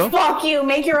a girl, like, fuck you,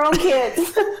 make your own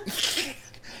kids.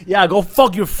 Yeah, go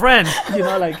fuck your friend.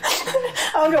 Like,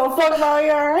 I'll go fuck about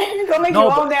go make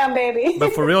your own damn baby.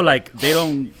 But for real, like,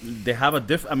 they have a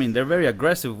different, I mean, they're very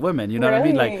aggressive women, you know what I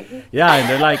mean? Like, yeah, and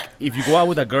they're like, if you go out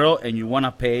with a girl and you want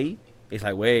to pay, it's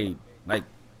like, wait, like,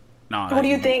 no. What do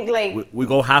you think? Like, we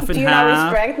go half and half. Do you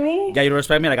not respect me? Yeah, you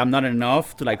respect me. Like, I'm not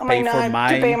enough to like pay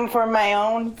for my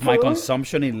own food? My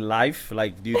consumption in life.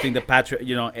 Like, do you think the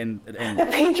and the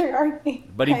patriarchy?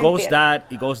 But it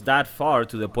goes that far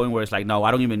to the point where it's like, no,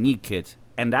 I don't even need kids,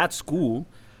 and that's cool.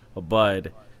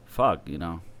 But fuck,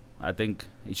 I think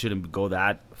it shouldn't go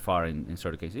that far in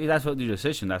certain cases. If that's what your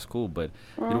decision, that's cool. But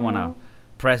you don't want to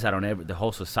press that on the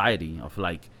whole society of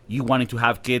like you wanting to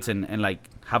have kids and like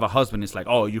have a husband. It's like,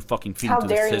 oh, you fucking feed into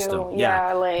the system. You?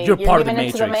 Yeah, like you're part of the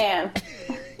matrix. To the man.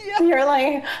 You're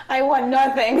like, I want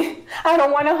nothing. I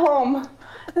don't want a home.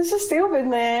 It's just stupid,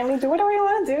 man. Like, do whatever you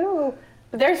want to do.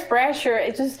 But there's pressure.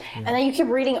 It's just, and then you keep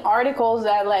reading articles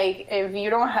that like if you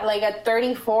don't have like at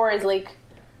 34 is like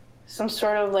some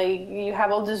sort of like you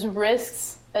have all these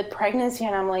risks at pregnancy,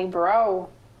 and I'm like, bro,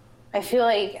 I feel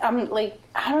like I'm like,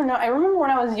 I don't know. I remember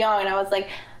when I was young and I was like,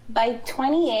 by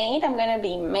 28, I'm going to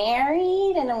be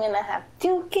married and I'm going to have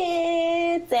 2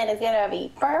 kids and it's going to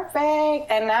be perfect.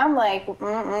 And now I'm like,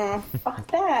 fuck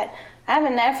that. I have a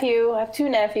nephew. I have 2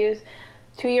 nephews,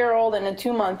 2-year-old and a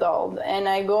 2-month-old. And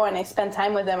I go and I spend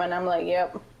time with them and I'm like,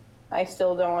 yep, I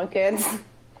still don't want kids.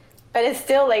 But it's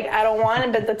still like, I don't want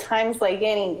it, but the time's like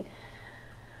getting...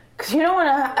 Because I don't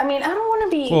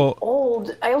want to be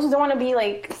old. I also don't want to be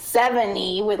like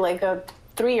 70 with like a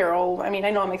 3-year-old. I mean,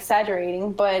 I know I'm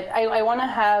exaggerating, but I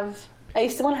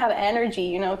still want to have energy,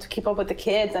 you know, to keep up with the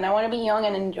kids, and I want to be young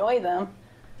and enjoy them.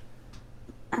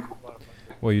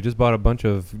 Well, you just bought a bunch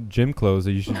of gym clothes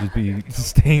that you should just be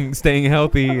staying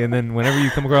healthy, and then whenever you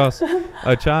come across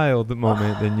a child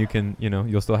moment, then you can,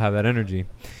 you'll still have that energy.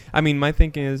 I mean, my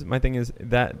thing is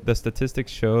that the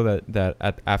statistics show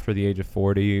that after the age of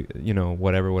 40,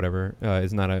 whatever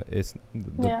is not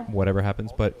whatever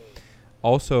happens, but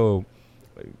also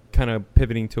kind of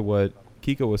pivoting to what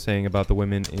Kiko was saying about the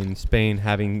women in Spain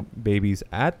having babies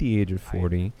at the age of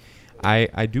 40.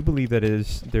 I do believe that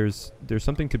there's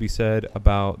something to be said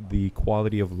about the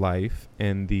quality of life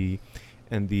and the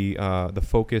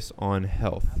focus on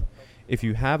health. If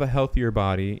you have a healthier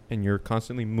body and you're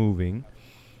constantly moving,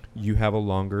 you have a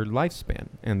longer lifespan,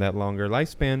 and that longer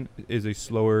lifespan is a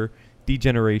slower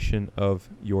degeneration of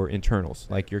your internals.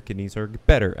 Like your kidneys are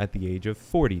better at the age of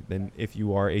 40 than if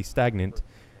you are a stagnant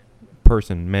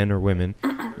person, men or women.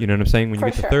 You know what I'm saying? When you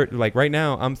get to 30, like right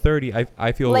now, I'm 30.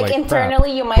 I feel like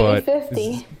internally crap, you might be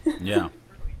 50. Yeah.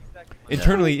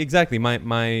 Internally, exactly.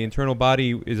 My internal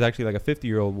body is actually like a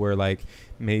 50-year-old, where like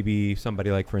maybe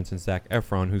somebody like, for instance, Zac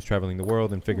Efron, who's traveling the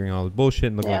world and figuring all this bullshit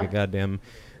and looking like a goddamn,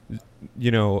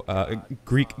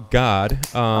 Greek god.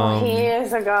 He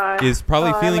is a god. Is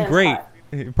probably feeling great.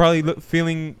 Probably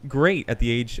feeling great at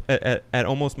the age at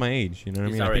almost my age. You know what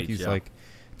I mean? I think he's like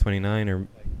 29 or.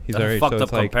 He's That's a fucked up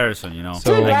comparison,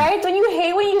 So dude, right? Don't you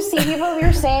hate when you see people of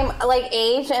your same like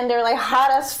age and they're like hot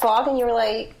as fuck, and you're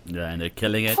like, yeah, and they're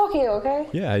killing it. Fuck you, okay?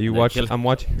 Yeah, you watch. I'm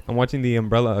watching the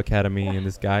Umbrella Academy, and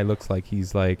this guy looks like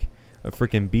he's like a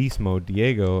freaking beast mode,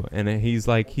 Diego, and he's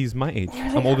my age.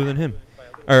 I'm older than him,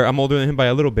 or I'm older than him by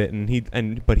a little bit,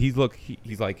 but he's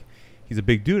a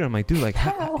big dude. I'm like, dude, like,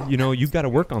 you got to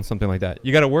work on something like that.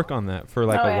 You got to work on that for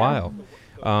like a while.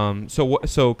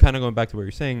 So kind of going back to what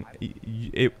you're saying,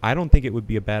 I don't think it would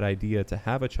be a bad idea to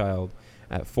have a child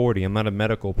at 40. I'm not a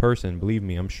medical person, believe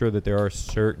me. I'm sure that there are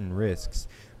certain risks,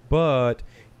 but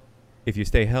if you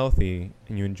stay healthy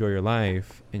and you enjoy your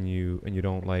life and you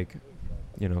don't like,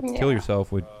 kill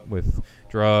yourself with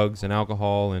drugs and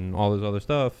alcohol and all this other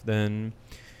stuff, then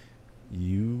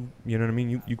you know what I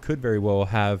mean? You could very well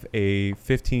have a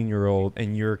 15-year-old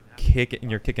and you're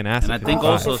kicking ass. And I think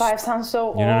also 35 sounds so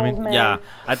old, you know what I mean? Man. Yeah,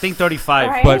 I think 35.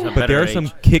 Right? But there are some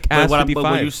kick ass 55. But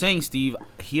what you're saying, Steve,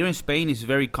 here in Spain it's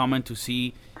very common to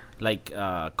see like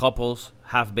couples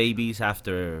have babies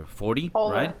after 40,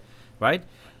 right?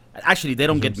 Actually, they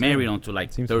don't get married until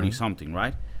like 30 something,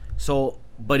 right? So,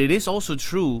 but it is also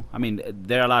true. I mean,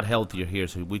 they're a lot healthier here,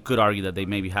 so we could argue that they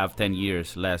maybe have 10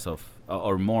 years less of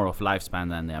or more of lifespan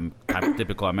than the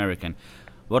typical American.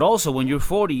 But also, when you're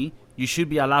 40, you should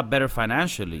be a lot better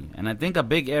financially. And I think a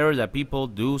big error that people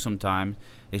do sometimes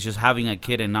is just having a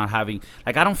kid and not having,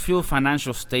 like, I don't feel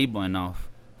financially stable enough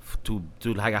to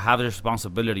like have the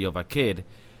responsibility of a kid.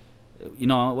 You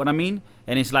know what I mean?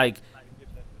 And it's like,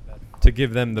 to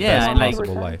give them the best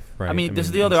possible life, right? I mean, this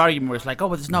is the other argument where it's like, oh,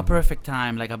 but it's not perfect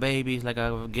time. Like a baby is like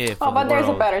a gift. Oh, but there's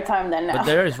a better time than now. But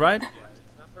there is, right?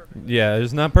 Yeah,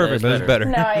 it's not perfect, but it's better.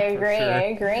 No, I agree. Sure. I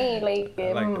agree. Like,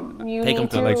 you take need them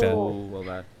to like that. Well,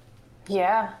 that.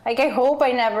 Yeah. Like, I hope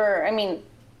I never. I mean,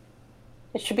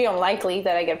 it should be unlikely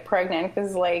that I get pregnant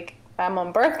because, like, I'm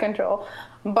on birth control.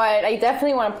 But I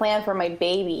definitely want to plan for my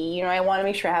baby. You know, I want to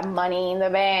make sure I have money in the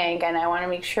bank, and I want to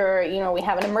make sure, we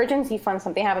have an emergency fund.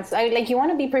 Something happens. You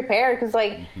want to be prepared because,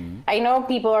 like, I know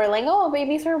people are like, oh,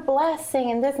 babies are a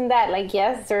blessing and this and that. Like,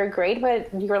 yes, they're great, but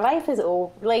your life is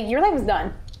over. Like, your life is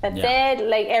done. That's it.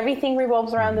 Like, everything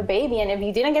revolves around the baby, and if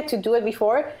you didn't get to do it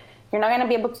before, you're not going to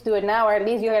be able to do it now, or at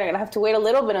least you're going to have to wait a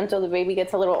little bit until the baby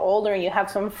gets a little older and you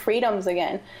have some freedoms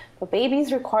again. But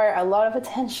babies require a lot of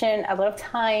attention, a lot of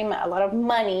time, a lot of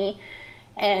money,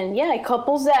 and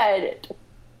couples that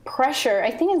pressure. I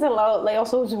think it's a lot, like,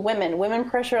 also as women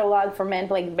pressure a lot for men,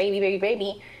 like,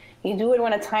 baby. You do it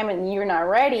when a time and you're not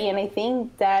ready, and I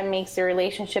think that makes the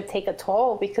relationship take a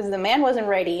toll because the man wasn't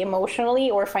ready emotionally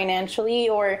or financially,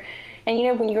 and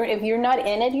if you're not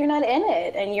in it, you're not in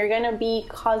it, and you're gonna be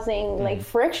causing like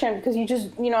friction because you just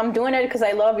I'm doing it because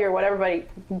I love you or whatever, but I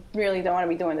really don't want to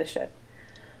be doing this shit.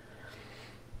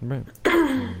 Right.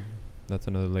 That's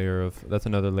another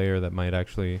layer that might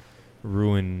actually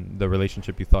ruin the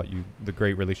relationship the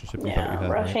great relationship you thought you had.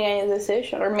 Rushing any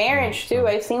decision or marriage too.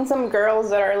 I've seen some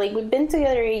girls that are like, we've been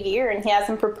together a year and he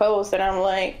hasn't proposed, and I'm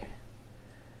like,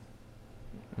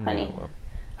 honey,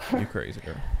 you crazy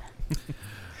girl.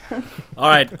 All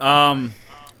right.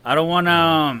 I don't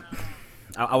wanna.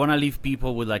 I wanna leave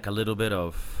people with like a little bit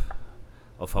of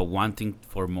a wanting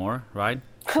for more, right?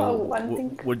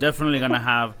 We're definitely gonna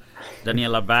have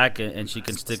Daniela back, and she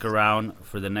can stick around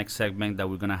for the next segment that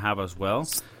we're gonna have as well.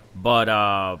 But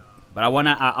I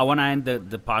wanna end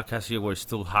the podcast here where it's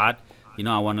still hot. You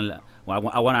know, I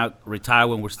wanna retire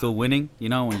when we're still winning. You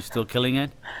know, when you're still killing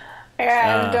it.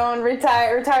 Yeah, don't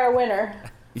retire a winner.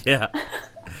 Yeah,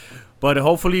 but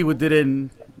hopefully we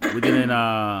didn't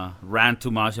rant too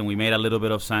much, and we made a little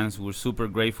bit of sense. We're super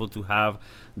grateful to have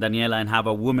Daniela and have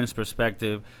a woman's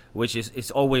perspective, which is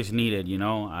always needed. You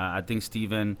know, I think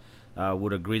Steven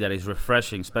would agree that it's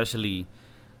refreshing, especially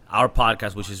our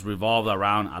podcast, which is revolved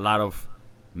around a lot of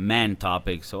men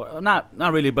topics. So not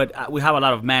really, but we have a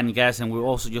lot of men guests, and we're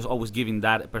also just always giving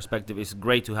that perspective. It's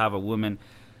great to have a woman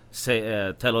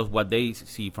say tell us what they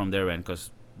see from their end, because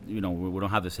you know we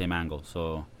don't have the same angle.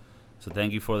 So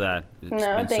thank you for that.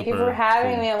 Thank you for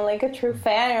having me. I'm like a true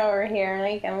fan over here.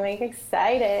 Like I'm like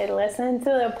excited. Listen to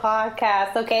the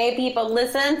podcast, okay, people.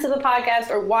 Listen to the podcast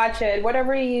or watch it.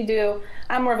 Whatever you do.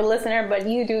 I'm more of a listener, but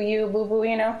you do you, boo boo.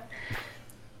 You know,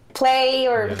 play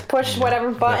or push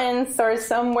whatever buttons or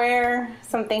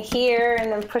something here,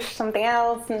 and then push something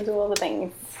else and do all the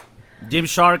things.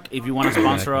 Gymshark, if you want to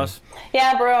sponsor us.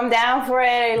 Yeah, bro, I'm down for it.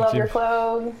 I love your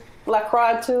clothes. La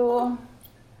Croix too.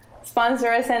 Sponsor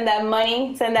us, send that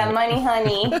money,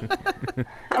 honey.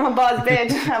 I'm a boss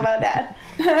bitch. How about that?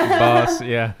 Boss,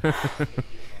 yeah.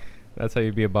 That's how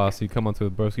you be a boss. You come onto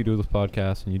the Broski Doodles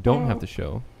podcast and you don't have to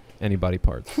show any body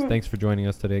parts. Thanks for joining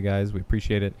us today, guys. We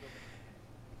appreciate it.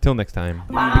 Till next time.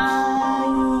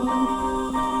 Bye.